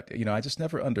 but I just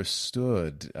never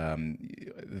understood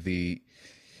and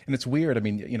it's weird. I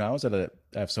mean, I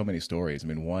have so many stories. I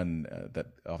mean, one that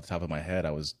off the top of my head,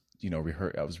 I was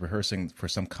I was rehearsing for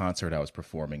some concert I was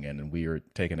performing in, and we were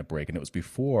taking a break, and it was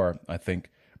before, I think,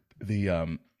 the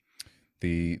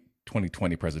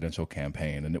 2020 presidential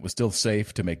campaign, and it was still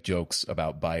safe to make jokes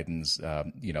about Biden's,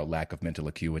 lack of mental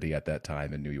acuity at that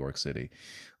time in New York City.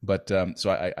 But so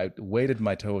I waded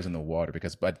my toes in the water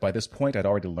because by this point I'd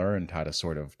already learned how to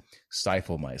sort of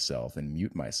stifle myself and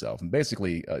mute myself and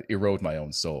basically erode my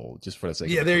own soul just for the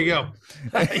sake. Yeah, there you go.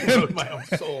 Erode my own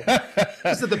soul.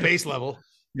 Just at the base level.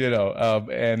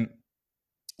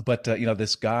 But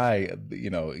this guy,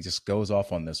 he just goes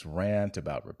off on this rant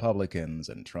about Republicans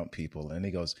and Trump people. And he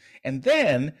goes, and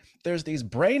then there's these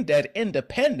brain dead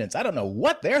independents. I don't know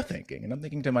what they're thinking. And I'm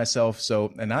thinking to myself,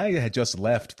 and I had just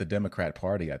left the Democrat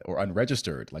Party or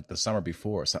unregistered like the summer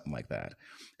before, or something like that.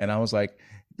 And I was like,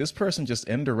 this person just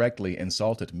indirectly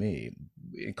insulted me.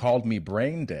 It called me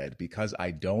brain dead because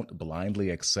I don't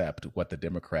blindly accept what the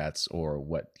Democrats or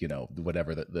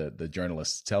whatever the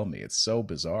journalists tell me. It's so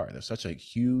bizarre. There's such a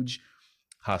huge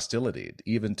hostility,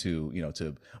 even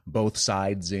to both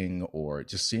sidesing or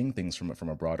just seeing things from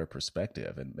a broader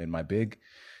perspective. And my big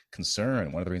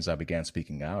concern, one of the reasons I began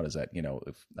speaking out, is that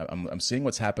if I'm seeing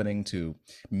what's happening to,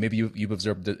 maybe you've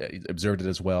observed it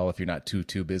as well if you're not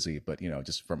too busy, but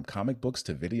just from comic books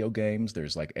to video games,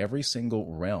 there's like every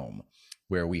single realm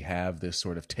where we have this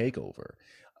sort of takeover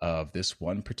of this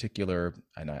one particular,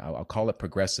 and I'll call it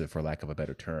progressive for lack of a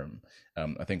better term.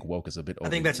 I think woke is a bit. I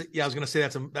think I was going to say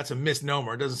that's a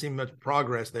misnomer. It doesn't seem much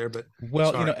progress there, but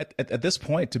well, at this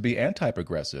point, to be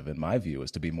anti-progressive, in my view,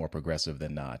 is to be more progressive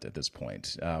than not. At this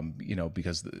point,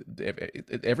 because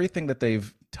everything that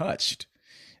they've touched,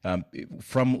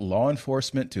 from law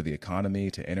enforcement to the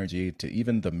economy to energy to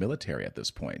even the military at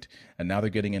this point, and now they're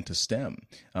getting into STEM.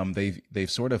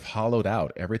 They've sort of hollowed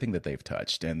out everything that they've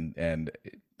touched, and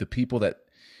the people that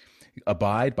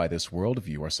abide by this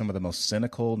worldview are some of the most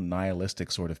cynical,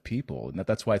 nihilistic sort of people. And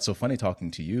that's why it's so funny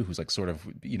talking to you, who's like sort of,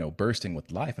 bursting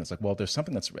with life. And it's like, well, there's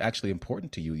something that's actually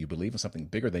important to you. You believe in something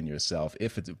bigger than yourself,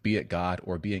 be it God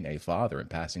or being a father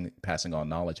and passing on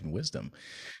knowledge and wisdom.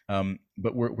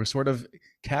 But we're sort of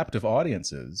captive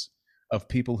audiences of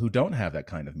people who don't have that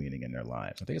kind of meaning in their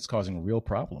lives. I think it's causing real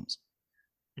problems.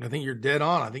 I think you're dead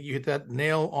on. I think you hit that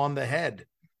nail on the head.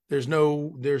 There's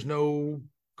no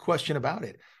question about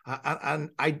it.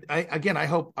 I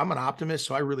hope, I'm an optimist,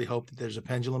 so I really hope that there's a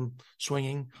pendulum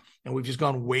swinging, and we've just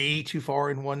gone way too far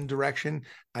in one direction,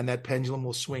 and that pendulum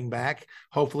will swing back.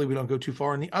 Hopefully we don't go too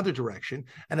far in the other direction.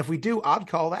 And if we do, I'd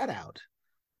call that out.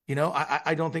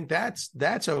 I don't think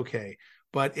that's okay.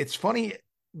 But it's funny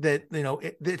that,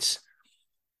 it's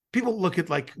people look at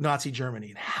like Nazi Germany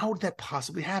and how did that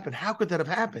possibly happen? How could that have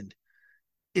happened?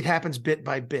 It happens bit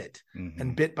by bit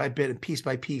and bit by bit and piece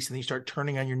by piece. And then you start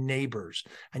turning on your neighbors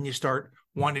and you start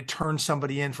wanting to turn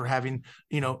somebody in for having,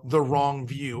 the wrong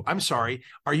view. I'm sorry.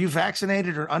 Are you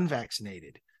vaccinated or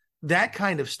unvaccinated? That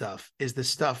kind of stuff is the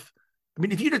stuff. I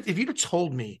mean, if you'd have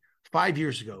told me 5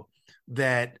 years ago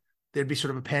that there'd be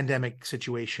sort of a pandemic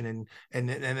situation and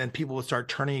then people would start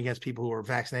turning against people who are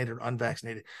vaccinated or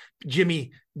unvaccinated.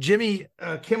 Jimmy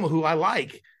Kimmel, who I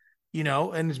like,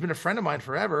 and has been a friend of mine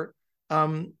forever.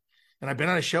 And I've been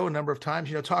on a show a number of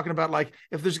times, talking about like,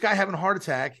 if there's a guy having a heart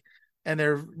attack and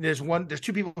there's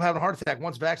two people having a heart attack,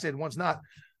 one's vaccinated, one's not.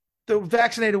 The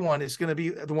vaccinated one is going to be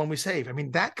the one we save. I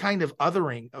mean, that kind of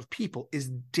othering of people is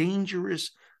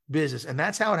dangerous business. And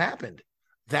that's how it happened.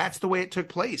 That's the way it took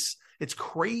place. It's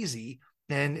crazy.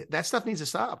 And that stuff needs to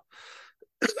stop.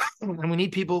 And we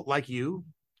need people like you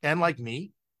and like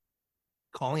me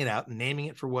calling it out and naming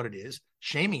it for what it is,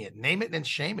 shaming it, name it and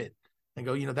shame it. And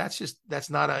go, that's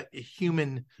not a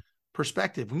human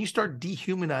perspective. When you start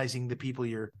dehumanizing the people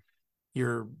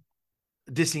you're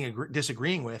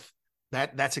disagreeing with,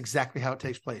 that's exactly how it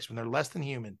takes place. When they're less than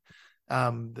human,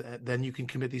 then you can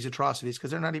commit these atrocities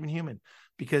because they're not even human,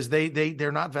 because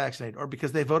they're not vaccinated, or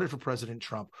because they voted for President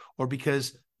Trump, or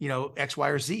because X, Y,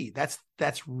 or Z.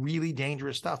 That's really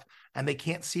dangerous stuff, and they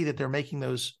can't see that they're making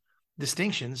those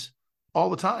distinctions all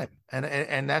the time,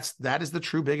 and that is the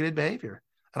true bigoted behavior.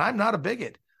 And I'm not a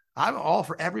bigot. I'm all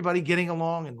for everybody getting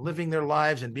along and living their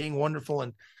lives and being wonderful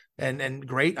and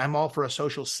great. I'm all for a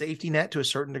social safety net to a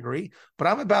certain degree, but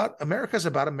America's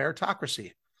about a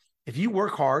meritocracy. If you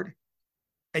work hard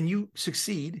and you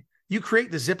succeed, you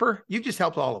create the zipper, you just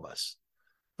helped all of us.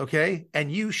 Okay. And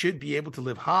you should be able to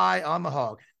live high on the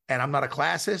hog. And I'm not a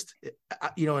classist.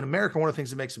 In America, one of the things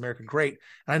that makes America great,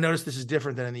 and I noticed this is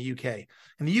different than in the UK.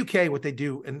 In the UK, what they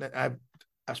do, and I've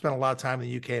spent a lot of time in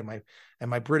the UK, and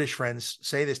my British friends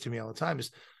say this to me all the time,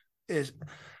 is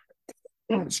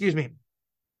excuse me,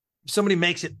 if somebody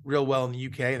makes it real well in the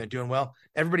UK and they're doing well,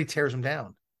 everybody tears them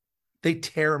down. They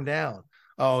tear them down.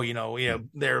 Oh,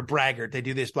 they're a braggart. They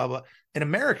do this, blah, blah. In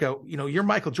America, you're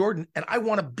Michael Jordan, and I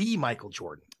want to be Michael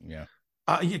Jordan. Yeah.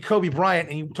 Kobe Bryant,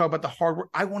 and you talk about the hard work.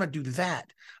 I want to do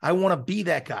that. I want to be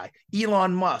that guy.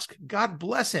 Elon Musk, God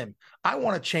bless him. I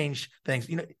want to change things.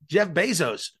 Jeff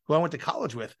Bezos, who I went to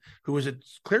college with, who was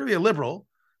clearly a liberal,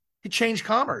 he changed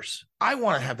commerce. I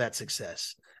want to have that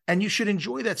success. And you should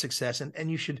enjoy that success,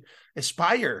 and you should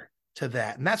aspire to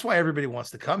that. And that's why everybody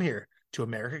wants to come here to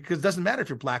America, because it doesn't matter if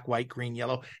you're black, white, green,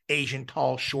 yellow, Asian,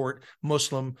 tall, short,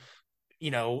 Muslim,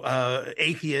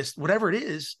 atheist, whatever it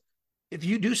is. If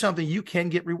you do something, you can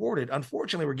get rewarded.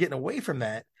 Unfortunately, we're getting away from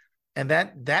that. And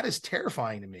that is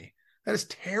terrifying to me. That is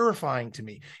terrifying to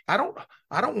me. I don't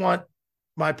want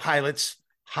my pilots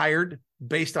hired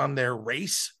based on their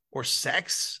race or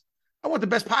sex. I want the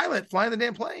best pilot flying the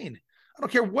damn plane. I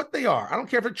don't care what they are. I don't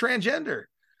care if they're transgender.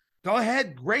 Go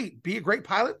ahead. Great. Be a great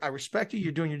pilot. I respect you.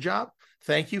 You're doing your job.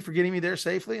 Thank you for getting me there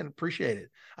safely and appreciate it.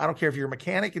 I don't care if you're a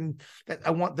mechanic, and that I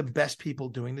want the best people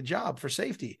doing the job for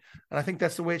safety. And I think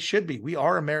that's the way it should be. We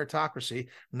are a meritocracy,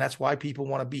 and that's why people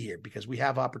want to be here, because we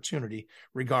have opportunity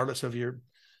regardless of your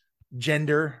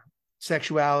gender,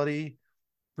 sexuality,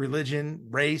 religion,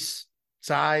 race,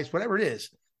 size, whatever it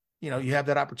is. You have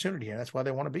that opportunity here. That's why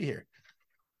they want to be here.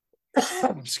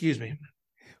 Excuse me.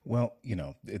 Well,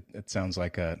 it sounds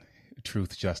like a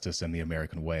truth, justice, and the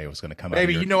American way was going to come out.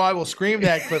 Maybe, I will scream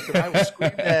that, Clifton. I will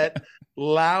scream that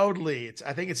loudly.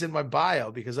 I think it's in my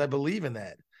bio because I believe in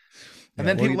that. And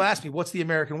then people ask me, what's the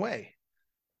American way?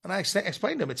 And I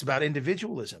explain to them, it's about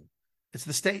individualism. It's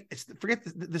the state. Forget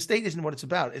the state isn't what it's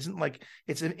about.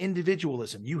 It's an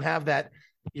individualism. You have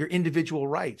your individual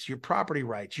rights, your property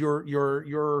rights,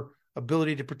 your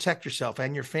ability to protect yourself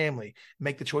and your family,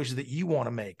 make the choices that you want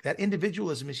to make. That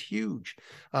individualism is huge.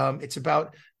 It's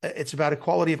about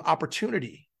equality of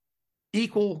opportunity,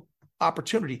 equal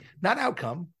opportunity, not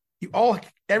outcome.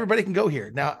 Everybody can go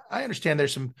here. Now, I understand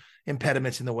there's some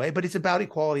impediments in the way, but it's about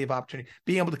equality of opportunity,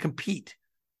 being able to compete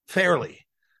fairly.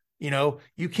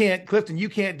 You can't, Clifton, you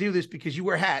can't do this because you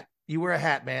wear a hat. You wear a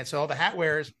hat, man. So all the hat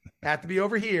wearers have to be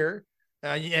over here,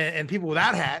 and people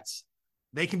without hats,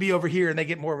 they can be over here and they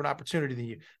get more of an opportunity than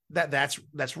you.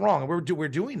 That's wrong. And we're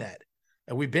doing that.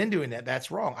 And we've been doing that.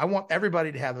 That's wrong. I want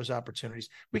everybody to have those opportunities.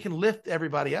 We can lift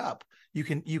everybody up. You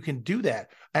can do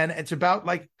that. And it's about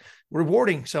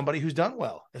rewarding somebody who's done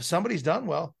well. If somebody's done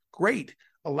well, great.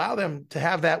 Allow them to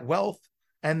have that wealth.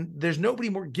 And there's nobody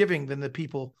more giving than the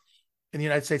people in the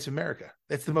United States of America.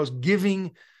 It's the most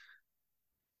giving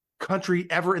country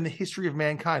ever in the history of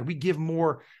mankind. We give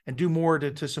more and do more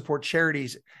to support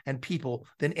charities and people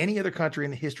than any other country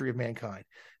in the history of mankind.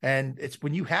 And it's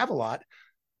when you have a lot,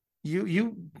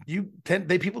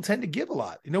 people tend to give a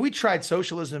lot. We tried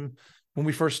socialism when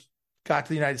we first got to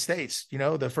the United States.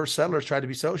 The first settlers tried to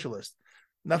be socialist.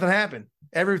 Nothing happened.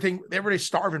 Everybody's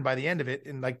starving by the end of it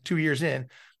in like 2 years in.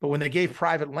 But when they gave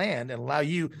private land and allow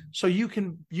you, so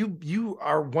you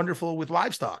are wonderful with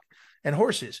livestock and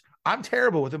horses. I'm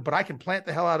terrible with them, but I can plant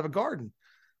the hell out of a garden.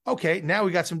 Okay, now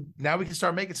we can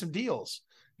start making some deals.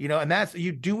 And that's,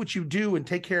 you do what you do and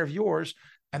take care of yours.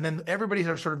 And then everybody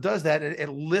sort of does that. It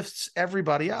lifts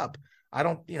everybody up.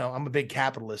 I'm a big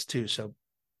capitalist too. So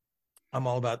I'm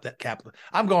all about that capital.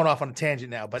 I'm going off on a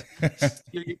tangent now, but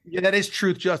that is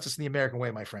truth, justice, and the American way,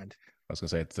 my friend. I was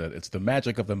going to say it's the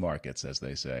magic of the markets, as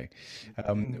they say.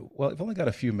 Well, I've only got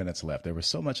a few minutes left. There was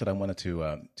so much that I wanted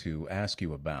to ask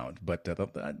you about, but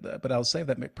I'll save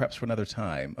that perhaps for another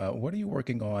time. What are you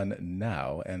working on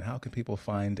now, and how can people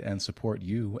find and support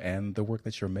you and the work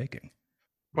that you're making?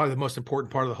 Probably the most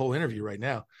important part of the whole interview right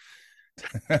now.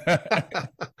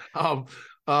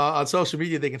 On social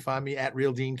media, they can find me at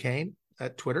Real Dean Cain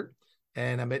at Twitter,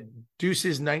 and I'm at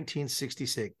Deuces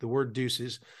 1966. The word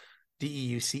Deuces,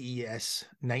 Deuces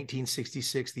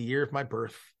 1966, the year of my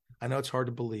birth. I know it's hard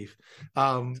to believe,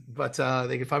 but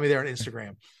they can find me there on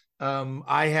Instagram.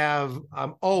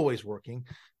 I'm always working,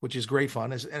 which is great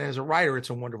fun. And as a writer,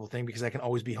 it's a wonderful thing because I can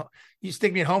always be home. You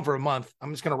stick me at home for a month,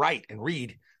 I'm just going to write and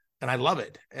read, and I love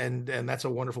it. And that's a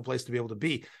wonderful place to be able to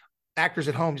be. Actors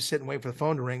at home just sit and wait for the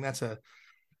phone to ring. That's a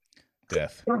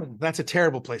death. That's a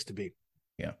terrible place to be.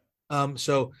 Yeah. I'm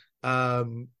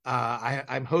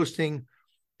hosting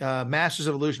Masters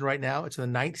of Illusion right now. It's the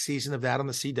 9th season of that on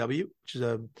the CW, which is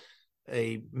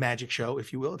a magic show,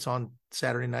 if you will. It's on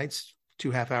Saturday nights,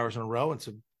 2.5 hours in a row. It's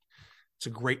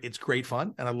great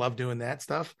fun, and I love doing that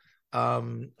stuff.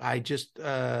 I just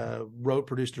wrote,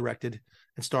 produced, directed,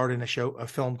 and starred in a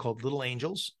film called Little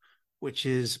Angels, which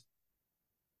is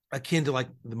akin to like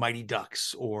the Mighty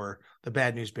Ducks or the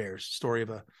Bad News Bears, story of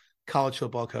a college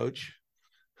football coach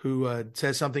who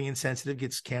says something insensitive,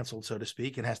 gets canceled, so to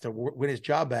speak, and has to earn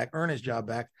his job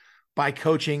back by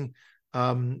coaching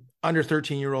under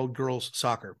 13-year-old girls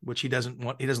soccer, which he doesn't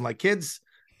want. He doesn't like kids,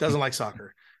 doesn't like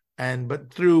soccer.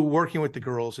 But through working with the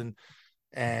girls and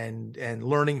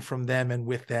learning from them and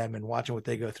with them and watching what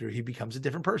they go through, he becomes a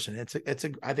different person.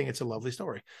 I think it's a lovely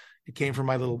story. It came from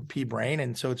my little pea brain.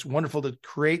 And so it's wonderful to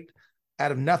create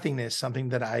out of nothingness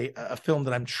something a film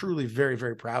that I'm truly very,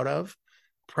 very proud of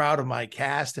my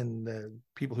cast and the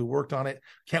people who worked on it.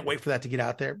 Can't wait for that to get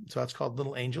out there. So that's called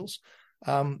Little Angels.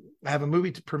 I have a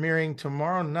movie premiering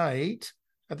tomorrow night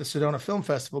at the Sedona Film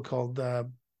Festival called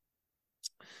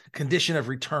Condition of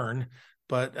Return.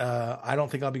 But I don't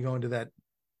think I'll be going to that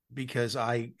because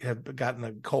I have gotten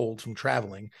a cold from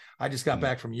traveling. I just got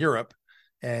back from Europe,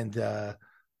 and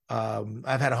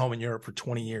I've had a home in Europe for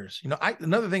 20 years.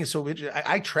 Another thing is so interesting.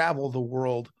 I travel the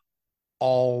world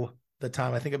all the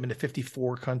time. I think I've been to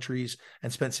 54 countries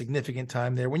and spent significant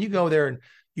time there. When you go there and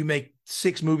you make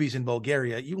 6 movies in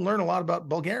Bulgaria, you learn a lot about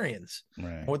Bulgarians,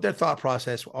 right, what their thought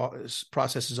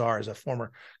processes are as a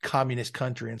former communist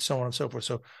country, and so on and so forth.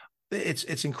 So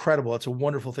it's incredible. It's a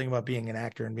wonderful thing about being an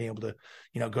actor and being able to,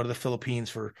 go to the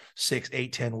Philippines for 6,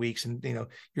 8, 10 weeks. And,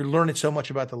 you're learning so much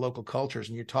about the local cultures,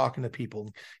 and you're talking to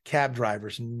people, cab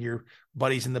drivers, and your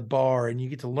buddies in the bar, and you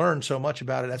get to learn so much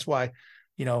about it. That's why,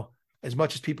 as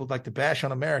much as people like to bash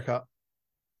on America,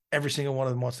 every single one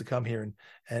of them wants to come here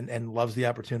and loves the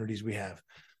opportunities we have.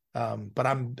 But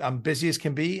I'm busy as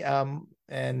can be. I'm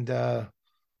going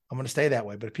to stay that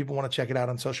way. But if people want to check it out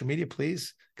on social media,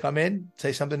 please come in,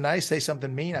 say something nice, say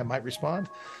something mean. I might respond.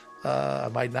 I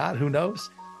might not. Who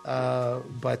knows?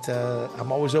 But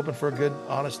I'm always open for a good,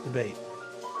 honest debate.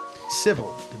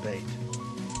 Civil debate.